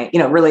of my, you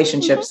know,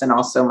 relationships and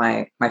also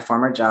my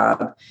former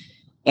job.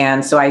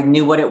 And so I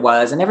knew what it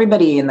was, and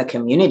everybody in the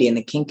community, in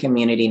the kink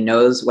community,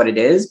 knows what it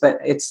is, but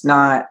it's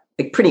not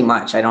like pretty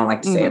much, I don't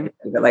like to say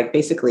everybody, but like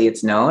basically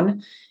it's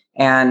known.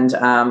 And,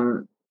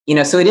 you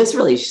know, so it is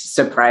really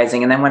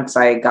surprising. And then once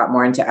I got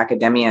more into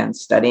academia and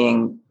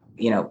studying,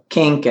 you know,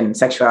 kink and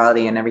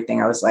sexuality and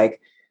everything, I was like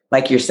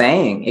you're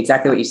saying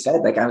exactly what you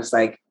said. Like, I was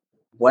like,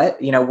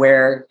 what, you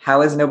know,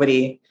 how is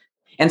nobody?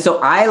 And so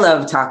I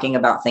love talking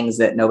about things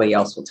that nobody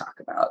else will talk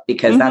about,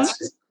 because that's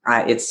just,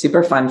 it's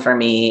super fun for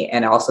me,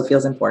 and it also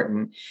feels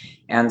important.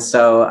 And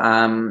so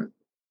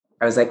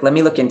I was like, let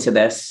me look into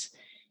this.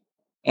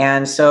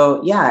 And so,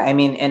 yeah, I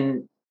mean,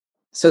 and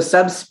so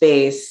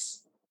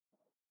subspace,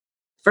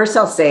 first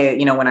I'll say,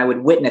 you know, when I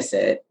would witness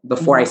it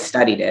before I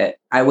studied it,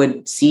 I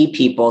would see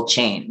people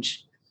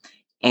change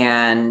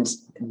and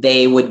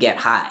they would get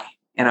high,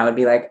 and I would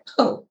be like,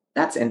 oh,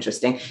 that's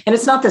interesting. And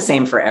it's not the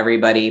same for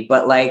everybody,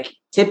 but like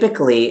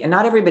typically, and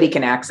not everybody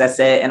can access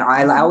it. And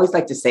I always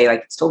like to say,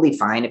 like, it's totally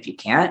fine if you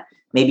can't.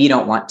 Maybe you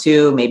don't want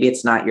to, maybe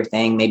it's not your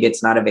thing, maybe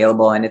it's not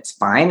available, and it's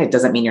fine. It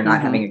doesn't mean you're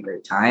not having a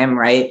great time,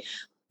 right?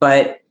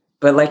 But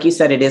like you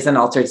said, it is an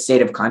altered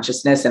state of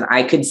consciousness, and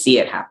I could see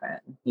it happen,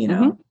 you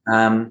know?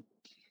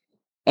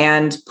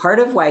 And part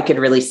of why I could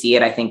really see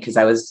it, I think, because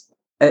I was,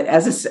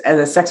 as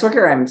a sex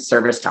worker, I'm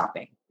service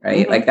topping,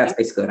 right? Like that's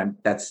basically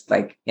that's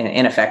like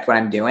in effect what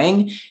I'm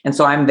doing. And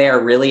so I'm there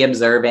really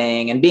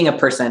observing and being a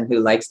person who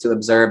likes to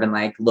observe and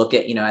like look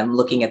at, you know, I'm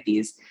looking at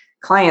these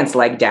clients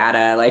like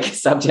data, like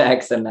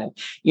subjects, and then,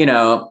 you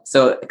know,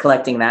 so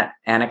collecting that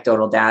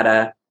anecdotal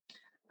data.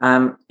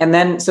 And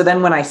then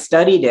when I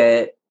studied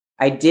it,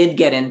 I did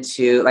get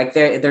into like,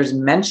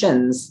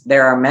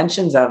 there are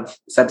mentions of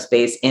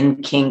subspace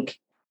in kink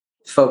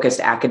focused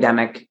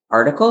academic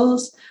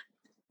articles,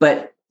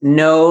 but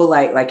no,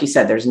 like you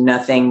said, there's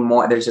nothing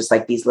more. There's just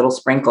like these little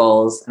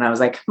sprinkles. And I was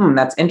like,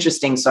 that's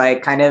interesting. So I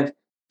kind of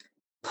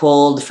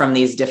pulled from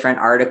these different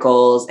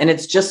articles. And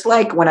it's just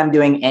like when I'm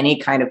doing any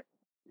kind of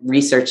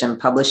research and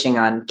publishing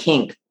on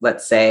kink,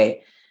 let's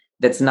say,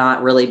 that's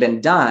not really been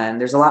done.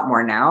 There's a lot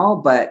more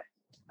now, but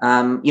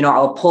you know,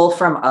 I'll pull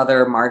from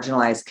other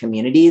marginalized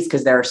communities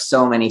because there are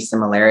so many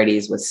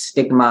similarities with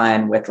stigma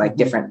and with like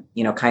different,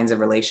 you know, kinds of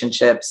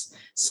relationships,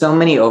 so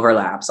many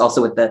overlaps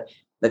also with the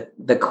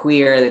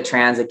queer, the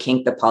trans, the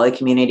kink, the poly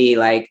community.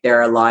 Like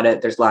there's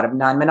a lot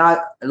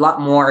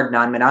more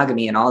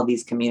non-monogamy in all of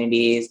these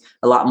communities,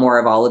 a lot more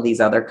of all of these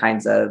other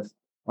kinds of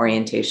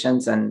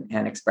orientations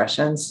and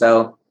expressions.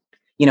 So,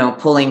 you know,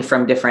 pulling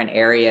from different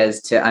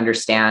areas to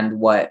understand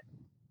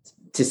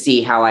to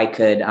see how I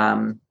could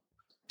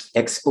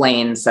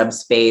explain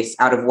subspace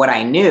out of what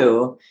I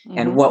knew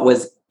and what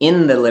was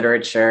in the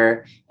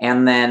literature,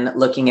 and then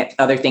looking at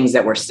other things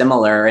that were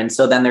similar. And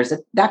so then there's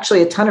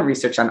actually a ton of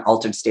research on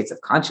altered states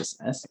of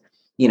consciousness,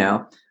 you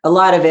know, a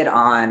lot of it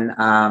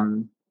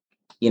on,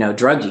 you know,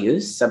 drug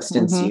use,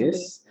 substance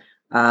use,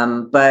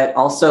 but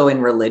also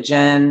in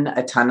religion,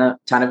 a ton of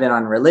it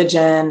on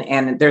religion.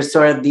 And there's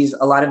sort of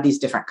a lot of these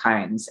different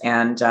kinds.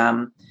 And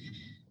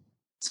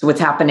so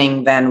what's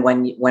happening then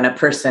when a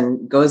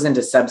person goes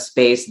into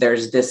subspace,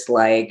 there's this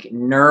like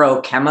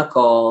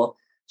neurochemical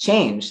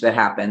change that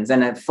happens,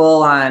 and a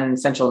full on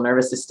central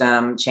nervous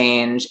system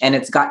change. And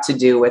it's got to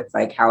do with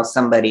like how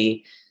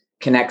somebody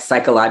connects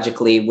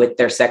psychologically with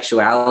their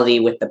sexuality,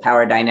 with the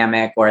power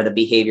dynamic or the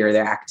behavior,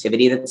 their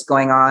activity that's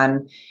going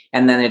on.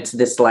 And then it's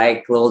this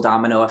like little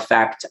domino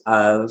effect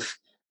of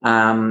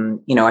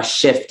a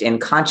shift in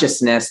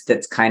consciousness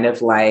that's kind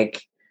of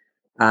like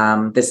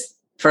this.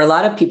 For a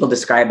lot of people,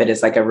 describe it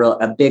as like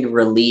a big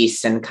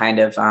release and kind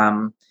of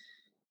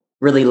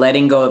really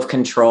letting go of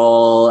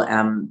control.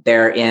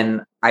 They're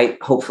in,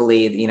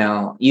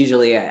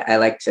 usually I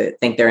like to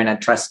think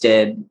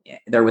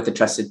they're with a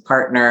trusted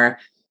partner,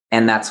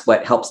 and that's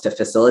what helps to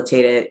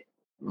facilitate it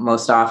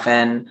most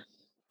often.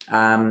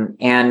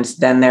 And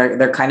then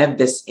they're kind of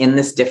in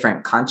this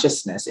different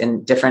consciousness,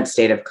 in different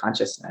state of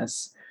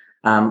consciousness,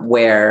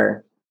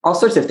 where all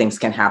sorts of things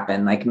can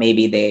happen. Like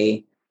maybe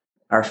they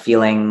are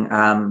feeling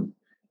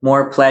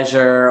more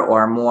pleasure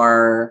or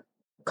more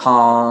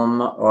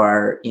calm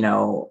or,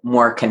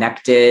 more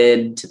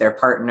connected to their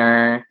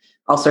partner.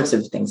 All sorts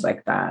of things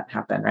like that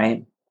happen,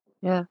 right?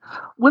 Yeah.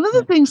 One of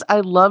the things I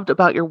loved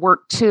about your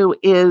work too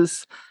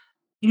is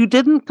you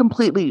didn't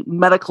completely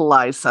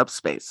medicalize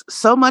subspace.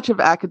 So much of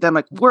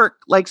academic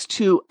work likes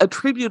to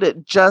attribute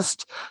it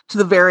just to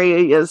the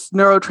various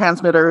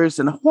neurotransmitters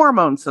and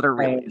hormones that are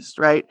released,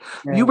 right?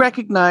 You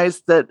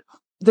recognize that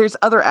there's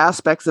other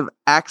aspects of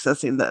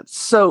accessing that.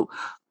 So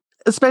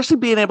especially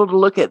being able to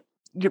look at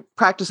your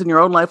practice in your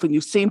own life when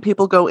you've seen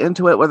people go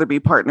into it, whether it be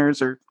partners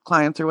or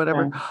clients or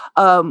whatever.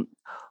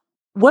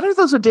 What are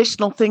those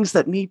additional things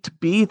that need to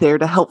be there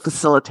to help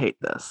facilitate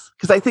this?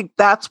 Because I think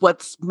that's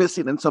what's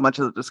missing in so much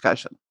of the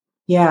discussion.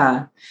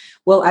 Yeah.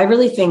 Well, I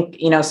really think,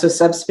 so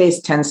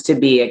subspace tends to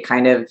be it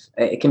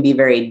can be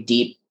very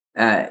deep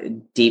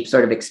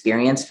sort of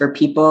experience for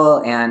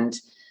people. And,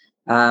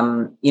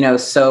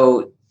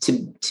 so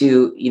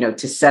to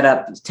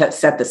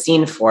set the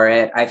scene for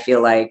it, I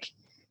feel like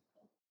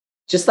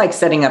just like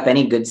setting up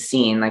any good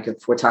scene, like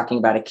if we're talking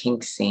about a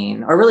kink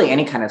scene or really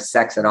any kind of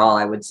sex at all,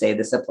 I would say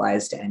this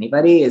applies to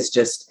anybody, is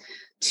just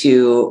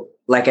to,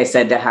 like I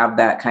said, to have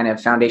that kind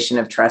of foundation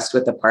of trust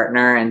with the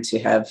partner and to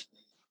have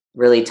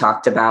really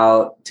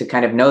to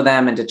kind of know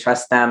them and to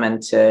trust them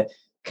and to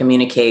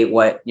communicate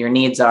what your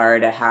needs are,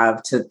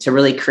 to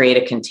really create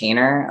a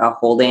container, a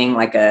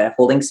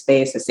holding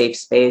space, a safe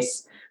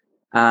space,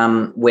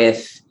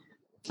 with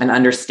an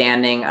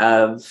understanding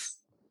of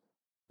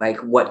like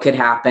what could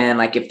happen,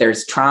 like if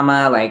there's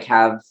trauma, like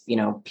have,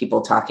 people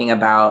talking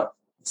about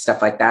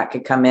stuff like that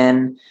could come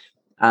in,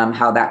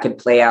 how that could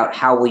play out.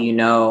 How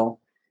will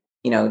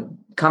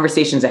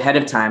conversations ahead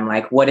of time,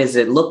 like what does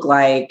it look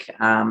like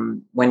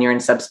when you're in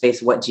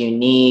subspace? What do you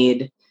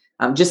need?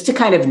 Just to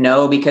kind of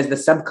know, because the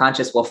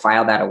subconscious will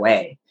file that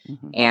away.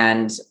 Mm-hmm.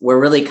 And we're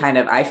really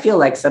I feel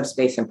like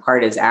subspace in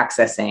part is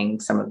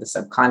accessing some of the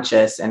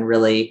subconscious and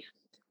really,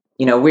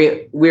 we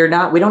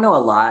don't know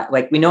a lot.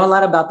 Like we know a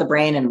lot about the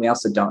brain and we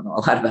also don't know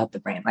a lot about the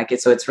brain.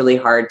 So it's really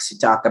hard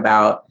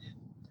to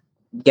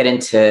get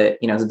into,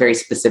 very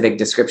specific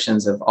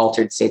descriptions of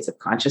altered states of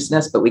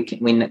consciousness, but we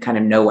kind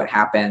of know what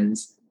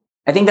happens.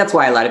 I think that's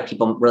why a lot of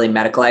people really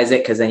medicalize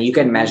it, because then you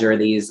can measure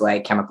these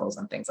like chemicals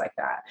and things like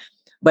that.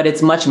 But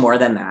it's much more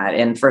than that.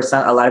 And for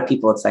a lot of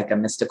people, it's like a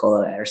mystical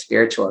or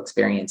spiritual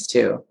experience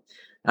too,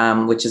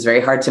 which is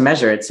very hard to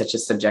measure. It's such a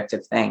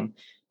subjective thing.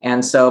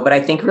 And so, but I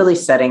think really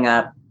setting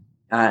up,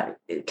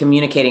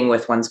 communicating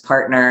with one's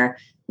partner,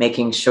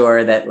 making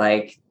sure that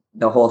like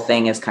the whole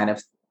thing is kind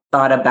of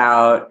thought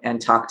about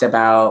and talked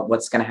about,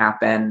 what's going to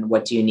happen,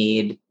 what do you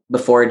need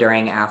before,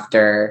 during,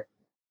 after,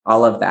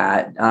 all of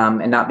that,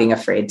 and not being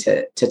afraid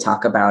to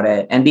talk about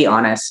it and be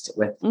honest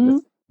with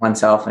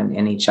oneself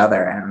and each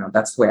other. I don't know.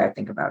 That's the way I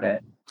think about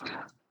it.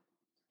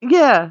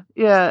 Yeah.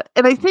 Yeah.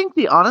 And I think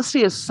the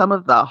honesty is some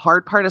of the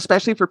hard part,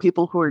 especially for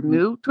people who are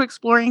new to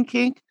exploring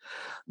kink,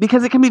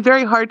 because it can be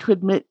very hard to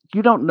admit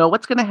you don't know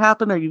what's going to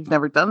happen or you've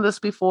never done this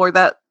before.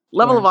 That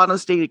level of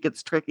honesty, it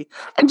gets tricky.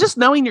 And just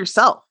knowing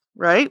yourself,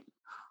 right?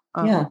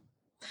 Yeah.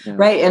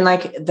 Right. And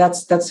like,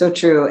 that's so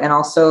true. And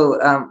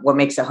also what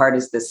makes it hard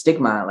is the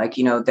stigma. Like,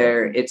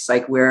 it's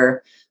like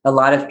a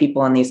lot of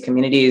people in these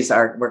communities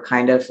we're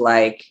kind of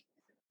like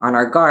on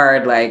our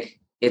guard. Like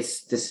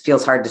this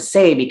feels hard to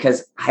say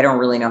because I don't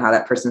really know how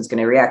that person's going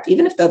to react.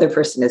 Even if the other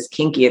person is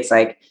kinky, it's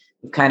like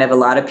kind of a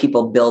lot of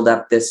people build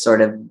up this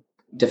sort of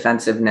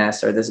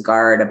defensiveness or this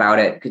guard about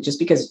it just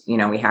because,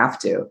 we have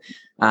to.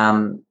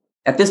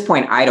 At this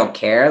point, I don't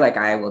care. Like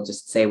I will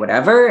just say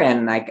whatever.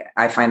 And like,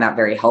 I find that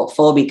very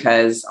helpful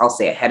because I'll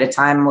say ahead of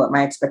time what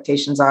my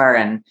expectations are.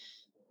 And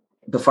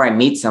before I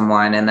meet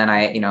someone, and then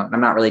I'm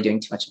not really doing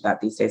too much of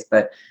that these days,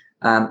 but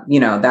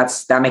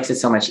that makes it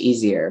so much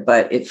easier.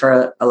 But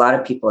for a lot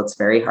of people, it's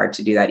very hard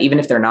to do that, even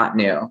if they're not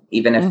new,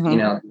 even if,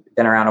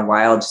 been around a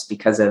while, just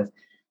because of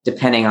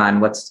depending on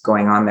what's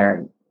going on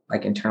there,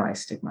 like internalized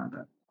stigma.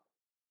 But.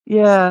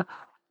 Yeah.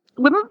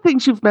 One of the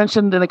things you've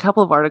mentioned in a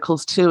couple of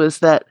articles too is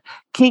that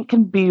kink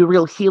can be a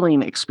real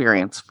healing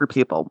experience for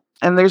people.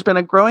 And there's been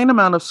a growing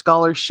amount of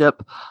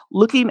scholarship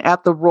looking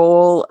at the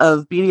role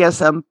of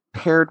BDSM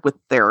paired with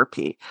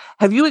therapy.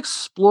 Have you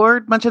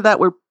explored much of that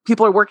where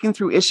people are working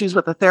through issues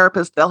with a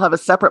therapist? They'll have a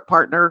separate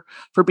partner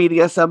for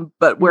BDSM,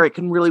 but where it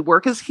can really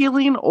work as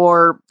healing?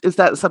 Or is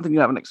that something you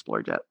haven't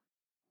explored yet?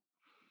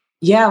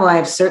 Yeah, well,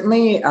 I've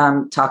certainly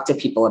talked to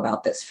people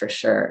about this for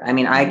sure. I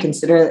mean, I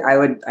consider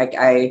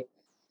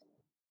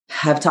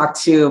have talked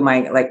to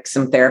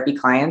some therapy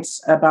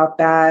clients about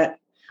that.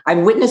 I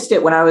witnessed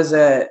it when I was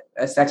a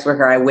sex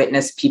worker. I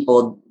witnessed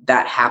people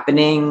that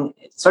happening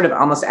sort of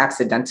almost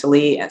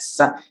accidentally. It's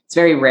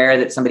very rare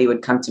that somebody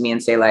would come to me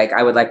and say, like,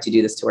 I would like to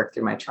do this to work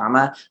through my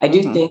trauma. I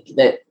do think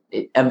that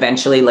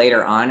eventually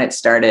later on it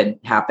started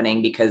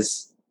happening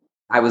because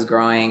I was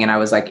growing and I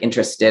was like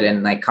interested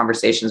in like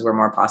conversations were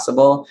more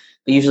possible.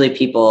 But usually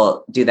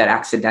people do that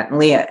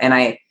accidentally. And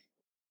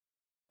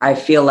I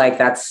feel like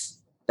that's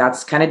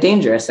kind of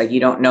dangerous. Like, you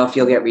don't know if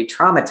you'll get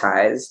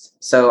re-traumatized.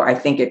 So I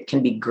think it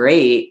can be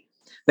great,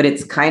 but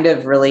it's kind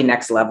of really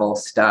next level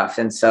stuff.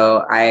 And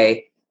so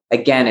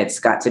again, it's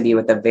got to be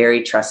with a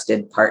very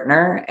trusted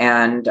partner.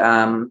 And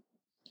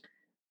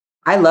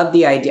I love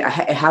the idea.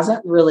 It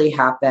hasn't really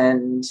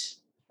happened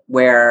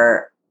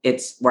where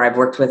I've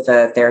worked with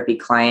a therapy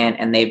client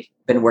and they've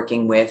been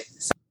working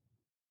with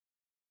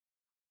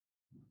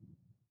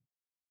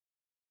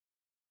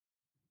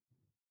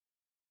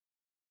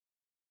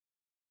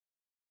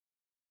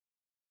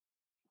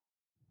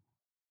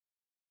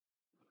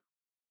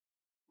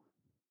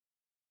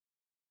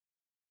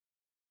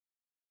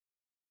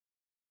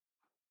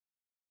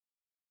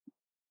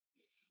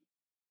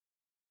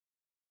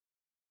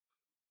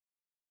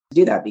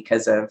do that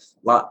because of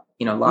laws.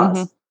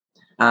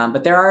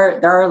 But there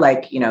are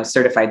like,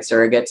 certified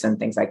surrogates and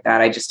things like that.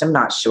 I just am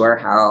not sure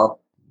how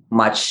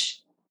much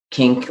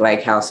kink,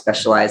 like how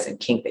specialized in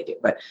kink they do.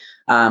 But,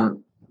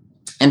 and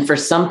for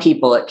some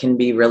people it can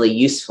be really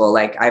useful.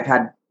 Like, I've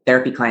had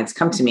therapy clients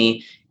come to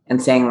me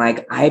and saying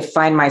like, I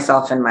find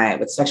myself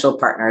with sexual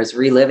partners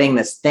reliving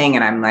this thing.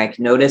 And I'm like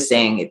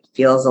noticing it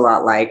feels a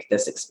lot like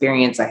this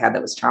experience I had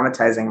that was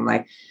traumatizing. I'm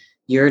like,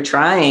 you're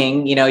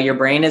trying, your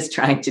brain is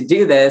trying to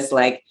do this.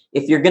 Like,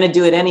 if you're going to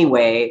do it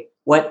anyway,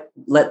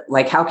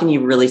 how can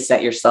you really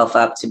set yourself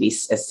up to be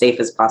as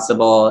safe as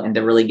possible and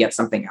to really get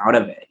something out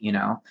of it,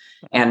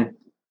 and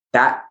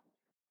that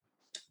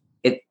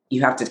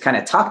you have to kind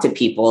of talk to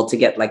people to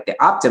get like the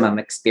optimum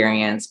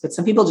experience, but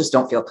some people just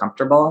don't feel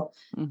comfortable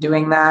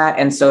doing that.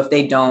 And so if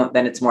they don't,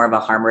 then it's more of a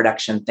harm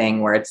reduction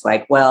thing where it's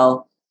like,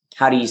 well,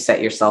 how do you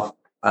set yourself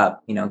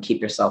up,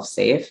 keep yourself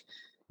safe?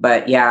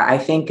 But yeah, I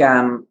think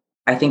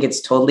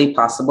it's totally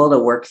possible to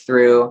work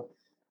through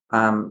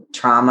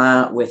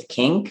trauma with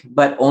kink,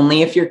 but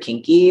only if you're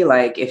kinky.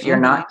 Like, if you're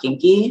not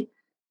kinky,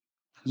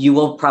 you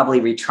will probably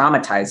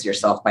re-traumatize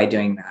yourself by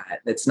doing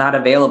that. It's not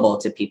available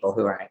to people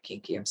who aren't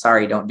kinky. I'm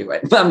sorry, don't do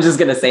it. I'm just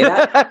going to say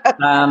that,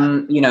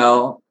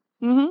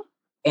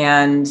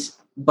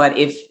 but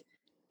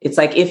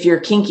if you're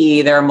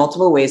kinky, there are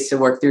multiple ways to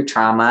work through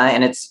trauma,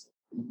 and it's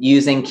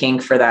using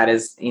kink for that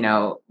is,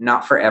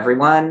 not for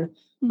everyone.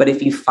 But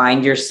if you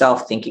find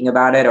yourself thinking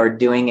about it or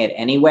doing it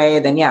anyway,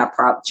 then yeah,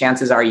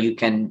 chances are you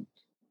can,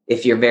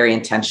 if you're very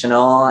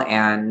intentional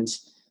and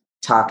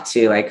talk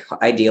to like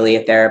ideally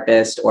a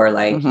therapist or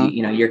like,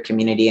 your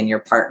community and your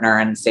partner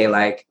and say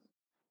like,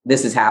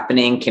 this is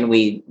happening. Can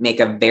we make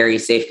a very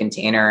safe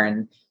container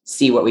and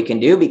see what we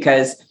can do?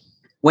 Because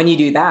when you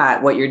do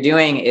that, what you're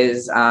doing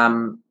is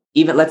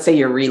even let's say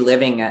you're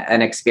reliving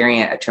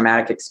a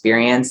traumatic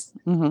experience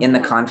in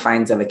the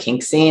confines of a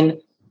kink scene.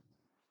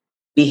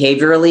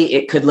 Behaviorally,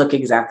 it could look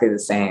exactly the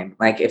same.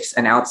 Like, if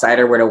an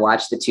outsider were to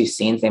watch the two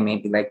scenes, they may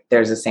be like,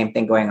 there's the same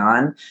thing going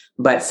on.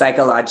 But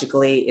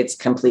psychologically, it's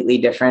completely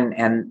different.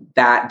 And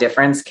that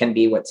difference can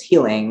be what's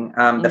healing.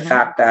 The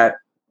fact that,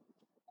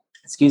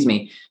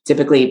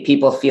 typically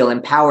people feel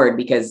empowered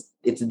because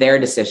it's their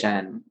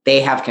decision.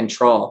 They have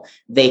control.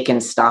 They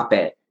can stop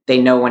it.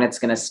 They know when it's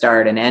going to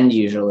start and end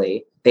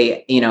usually.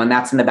 And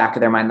that's in the back of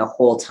their mind the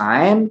whole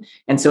time.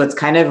 And so it's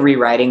kind of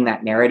rewriting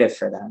that narrative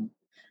for them.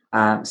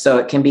 So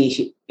it can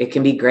be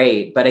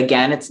great, but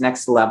again, it's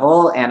next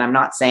level. And I'm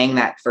not saying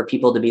that for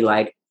people to be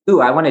like, ooh,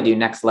 I want to do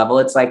next level.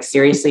 It's like,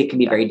 seriously, it can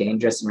be very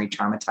dangerous and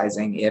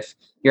re-traumatizing if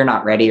you're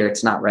not ready or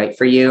it's not right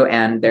for you.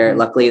 And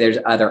luckily there's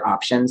other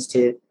options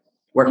to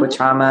work with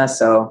trauma.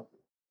 So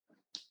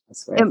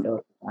that's the way I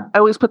feel. I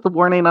always put the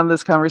warning on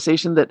this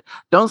conversation that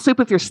don't sleep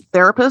with your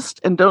therapist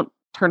and don't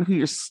turn who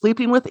you're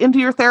sleeping with into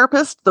your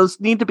therapist. Those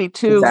need to be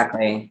two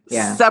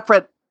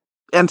separate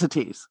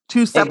entities,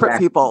 two separate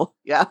people.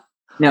 Yeah.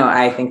 No,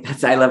 I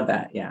think I love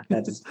that. Yeah,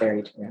 that is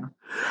very true.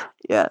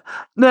 Yeah.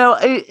 No,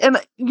 and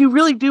you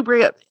really do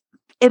bring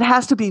it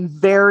has to be a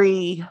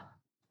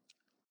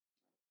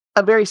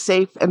very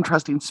safe and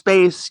trusting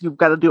space. You've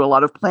got to do a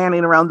lot of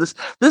planning around this.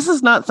 This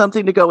is not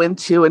something to go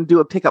into and do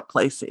a pickup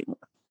play scene,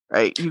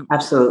 right?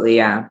 Absolutely.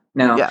 Yeah.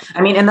 No,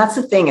 I mean, and that's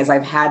the thing is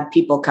I've had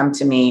people come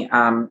to me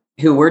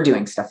who were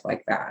doing stuff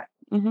like that.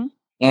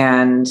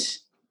 And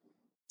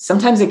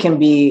sometimes it can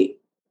be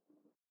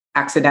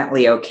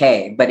accidentally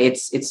okay, but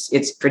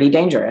it's pretty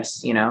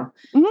dangerous,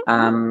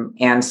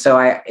 and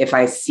so if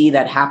I see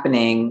that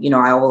happening,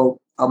 I'll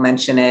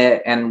mention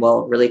it and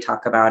we'll really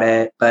talk about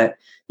it, but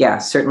yeah,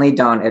 certainly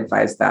don't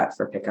advise that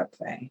for pickup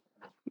play.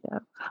 Yeah.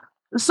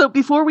 So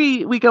before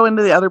we go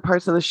into the other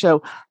parts of the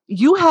show,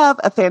 you have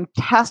a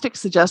fantastic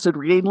suggested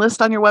reading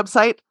list on your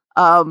website.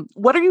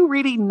 What are you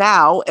reading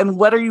now and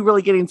what are you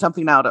really getting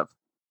something out of?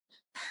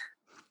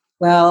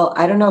 Well,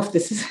 I don't know if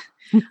this is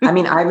I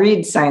mean, I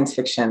read science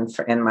fiction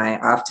in my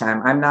off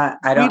time. We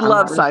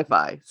love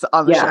sci-fi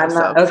on the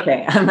show.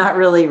 Okay. I'm not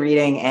really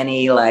reading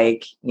any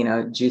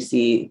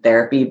juicy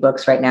therapy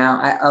books right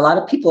now. A lot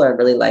of people are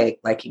really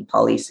liking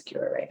Polly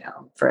Secure right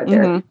now for a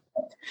therapy.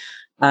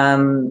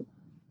 And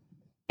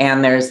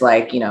there's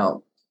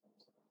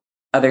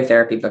other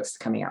therapy books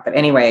coming out. But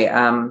anyway,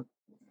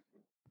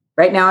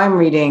 right now I'm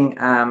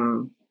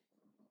reading,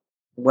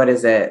 what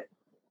is it?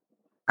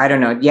 I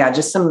don't know. Yeah,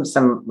 just some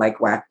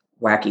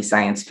wacky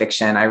science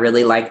fiction. I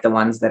really like the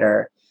ones that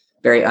are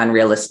very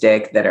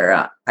unrealistic, that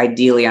are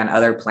ideally on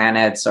other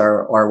planets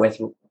or with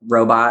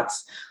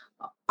robots.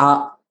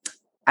 So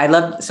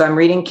I'm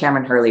reading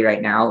Cameron Hurley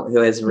right now,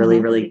 who is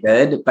really, really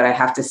good. But I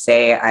have to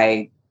say,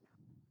 I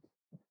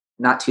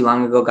not too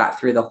long ago got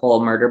through the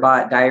whole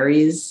Murderbot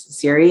Diaries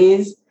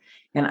series.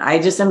 And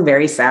I just am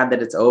very sad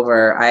that it's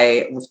over.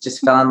 I just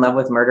fell in love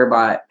with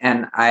Murderbot,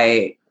 and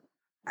I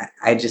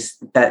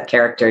just, that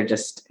character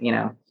just,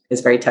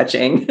 is very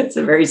touching. It's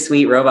a very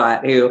sweet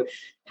robot who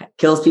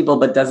kills people,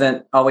 but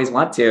doesn't always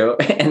want to.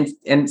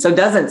 And so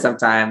doesn't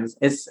sometimes.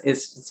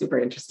 It's super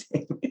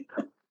interesting.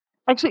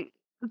 Actually,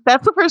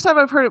 that's the first time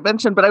I've heard it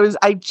mentioned, but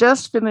I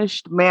just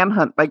finished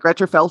Manhunt by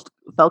Gretchen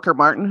Felker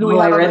Martin, who we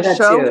had on the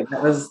show.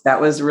 Too.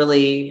 That was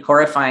really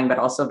horrifying, but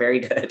also very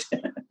good.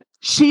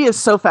 She is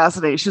so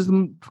fascinating. She's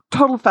a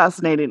total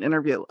fascinating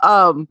interview.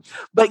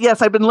 But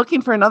yes, I've been looking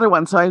for another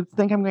one, so I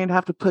think I'm going to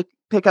have to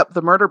pick up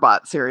the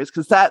Murderbot series,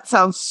 because that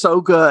sounds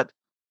so good.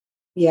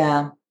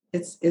 Yeah,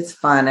 it's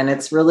fun, and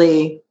it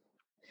really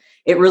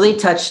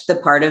touched the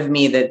part of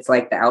me that's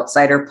like the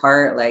outsider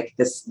part. Like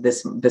this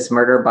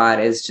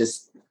Murderbot is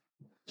just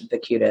the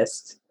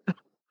cutest.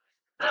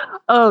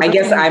 I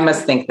guess I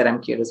must think that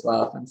I'm cute as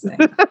well, if I'm saying.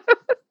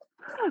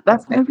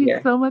 That's going to be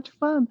so much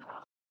fun.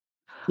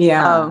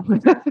 Yeah.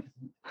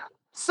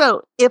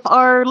 So if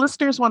our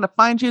listeners want to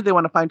find you, they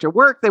want to find your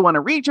work, they want to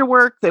read your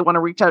work, they want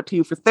to reach out to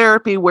you for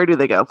therapy, where do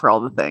they go for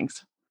all the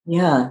things?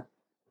 Yeah.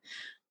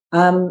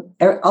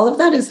 All of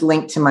that is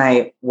linked to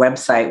my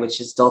website, which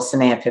is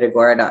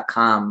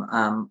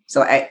dulcineapitagora.com.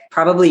 So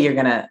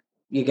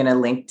you're gonna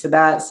link to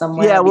that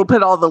somewhere. Yeah, we'll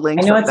put all the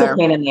links. I know it's a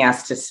pain in the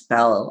ass to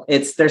spell.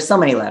 There's so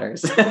many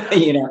letters,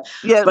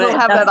 Yeah, we'll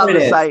have that on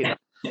the site.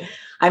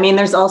 I mean,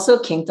 there's also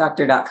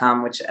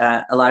kinkdoctor.com, which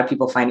a lot of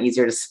people find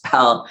easier to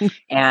spell,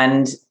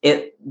 and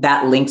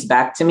that links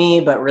back to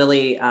me. But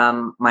really,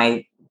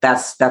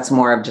 that's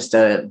more of just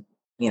that's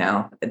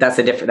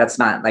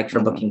not like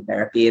for booking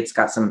therapy. It's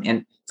got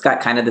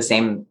kind of the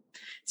same.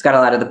 It's got a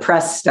lot of the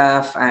press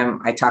stuff.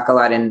 I talk a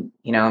lot in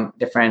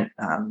different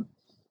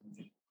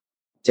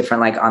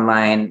like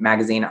online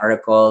magazine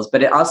articles,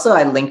 but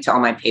I link to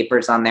all my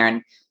papers on there,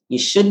 and you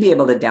should be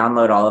able to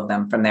download all of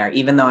them from there,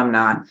 even though I'm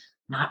not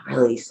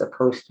really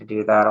supposed to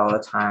do that all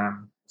the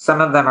time. Some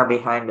of them are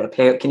behind a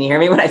paywall. Can you hear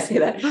me when I say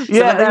that? Some of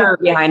them are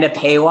behind a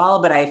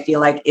paywall, but I feel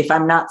like if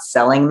I'm not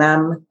selling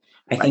them,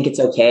 I think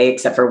it's okay,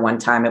 except for one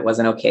time it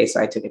wasn't okay,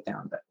 so I took it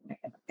down. But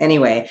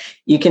anyway,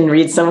 you can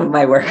read some of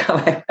my work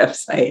on my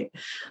website,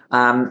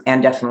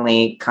 and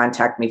definitely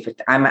contact me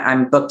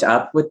I'm booked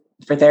up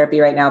for therapy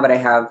right now, but I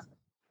have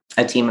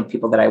a team of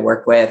people that I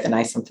work with, and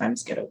I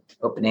sometimes get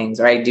openings,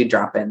 or I do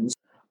drop-ins.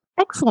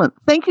 Excellent.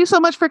 Thank you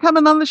so much for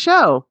coming on the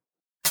show.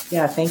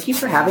 Yeah, thank you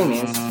for having me.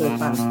 It's really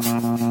fun.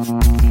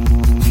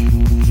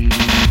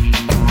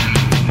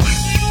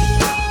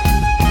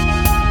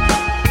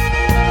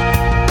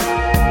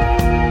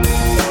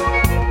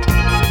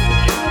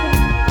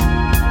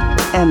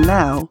 And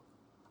now,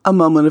 a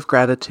moment of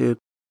gratitude.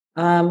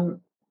 I'll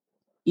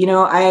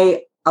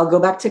go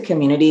back to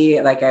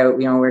community, like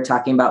we were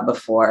talking about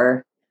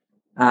before.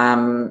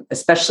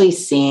 Especially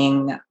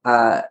seeing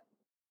all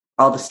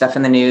the stuff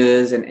in the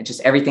news and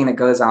just everything that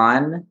goes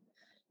on.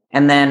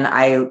 And then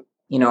I'll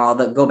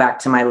go back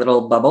to my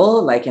little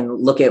bubble, and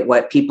look at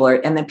what people are,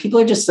 and then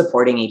people are just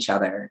supporting each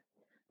other.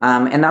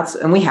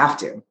 And we have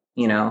to,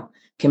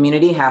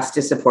 community has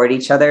to support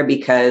each other,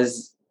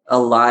 because a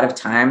lot of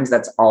times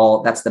that's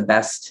the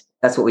best,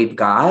 that's what we've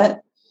got.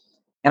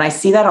 And I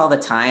see that all the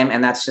time.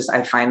 And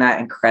I find that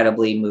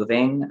incredibly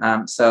moving.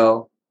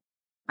 So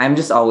I'm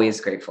just always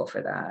grateful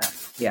for that.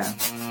 Yeah.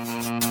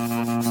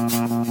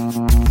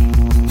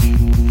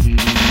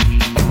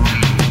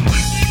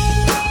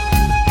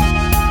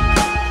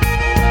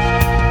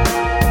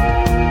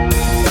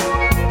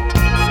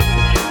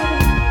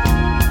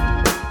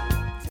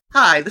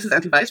 Hi, this is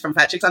Auntie Vice from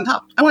Fat Chicks on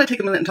Top. I want to take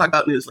a minute and talk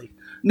about Newsly.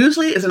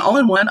 Newsly is an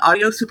all-in-one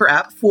audio super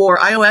app for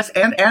iOS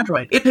and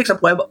Android. It picks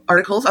up web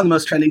articles on the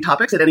most trending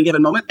topics at any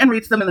given moment and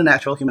reads them in a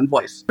natural human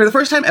voice. For the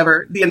first time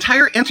ever, the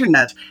entire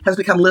internet has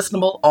become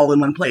listenable all in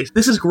one place.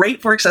 This is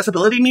great for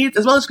accessibility needs,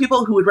 as well as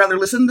people who would rather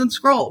listen than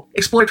scroll.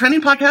 Explore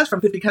trending podcasts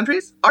from 50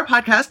 countries. Our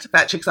podcast,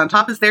 Fat Chicks on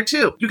Top, is there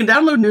too. You can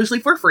download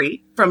Newsly for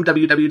free from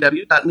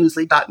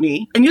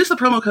www.newsly.me and use the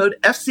promo code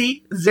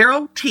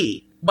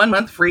FC0T. 1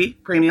 month free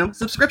premium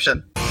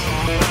subscription.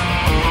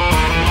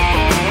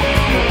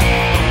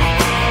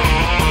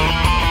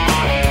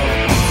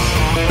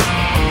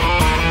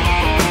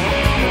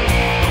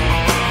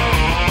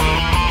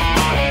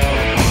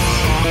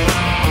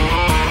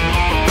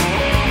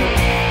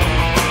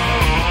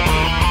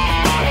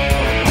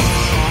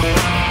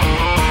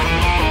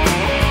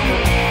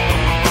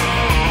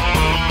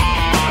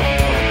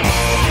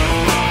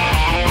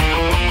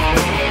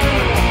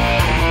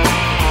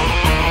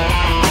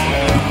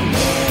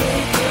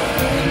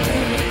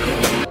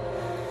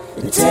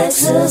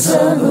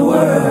 Mama's of the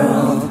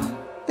world.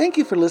 Thank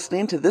you for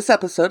listening to this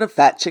episode of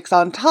Fat Chicks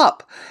on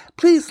Top.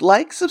 Please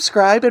like,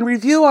 subscribe, and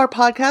review our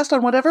podcast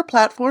on whatever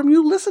platform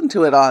you listen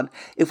to it on.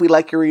 If we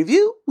like your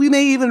review, we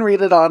may even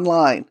read it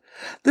online.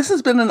 This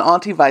has been an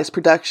Auntie Vice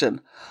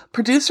production.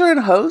 Producer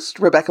and host,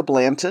 Rebecca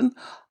Blanton.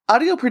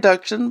 Audio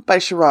production by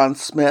Sharon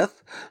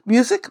Smith.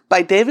 Music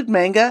by David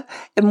Manga.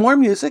 And more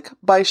music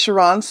by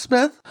Sharon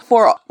Smith.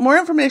 For more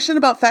information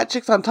about Fat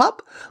Chicks on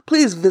Top,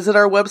 please visit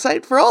our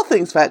website for all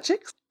things Fat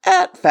Chicks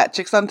at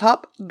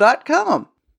fatchicksontop.com.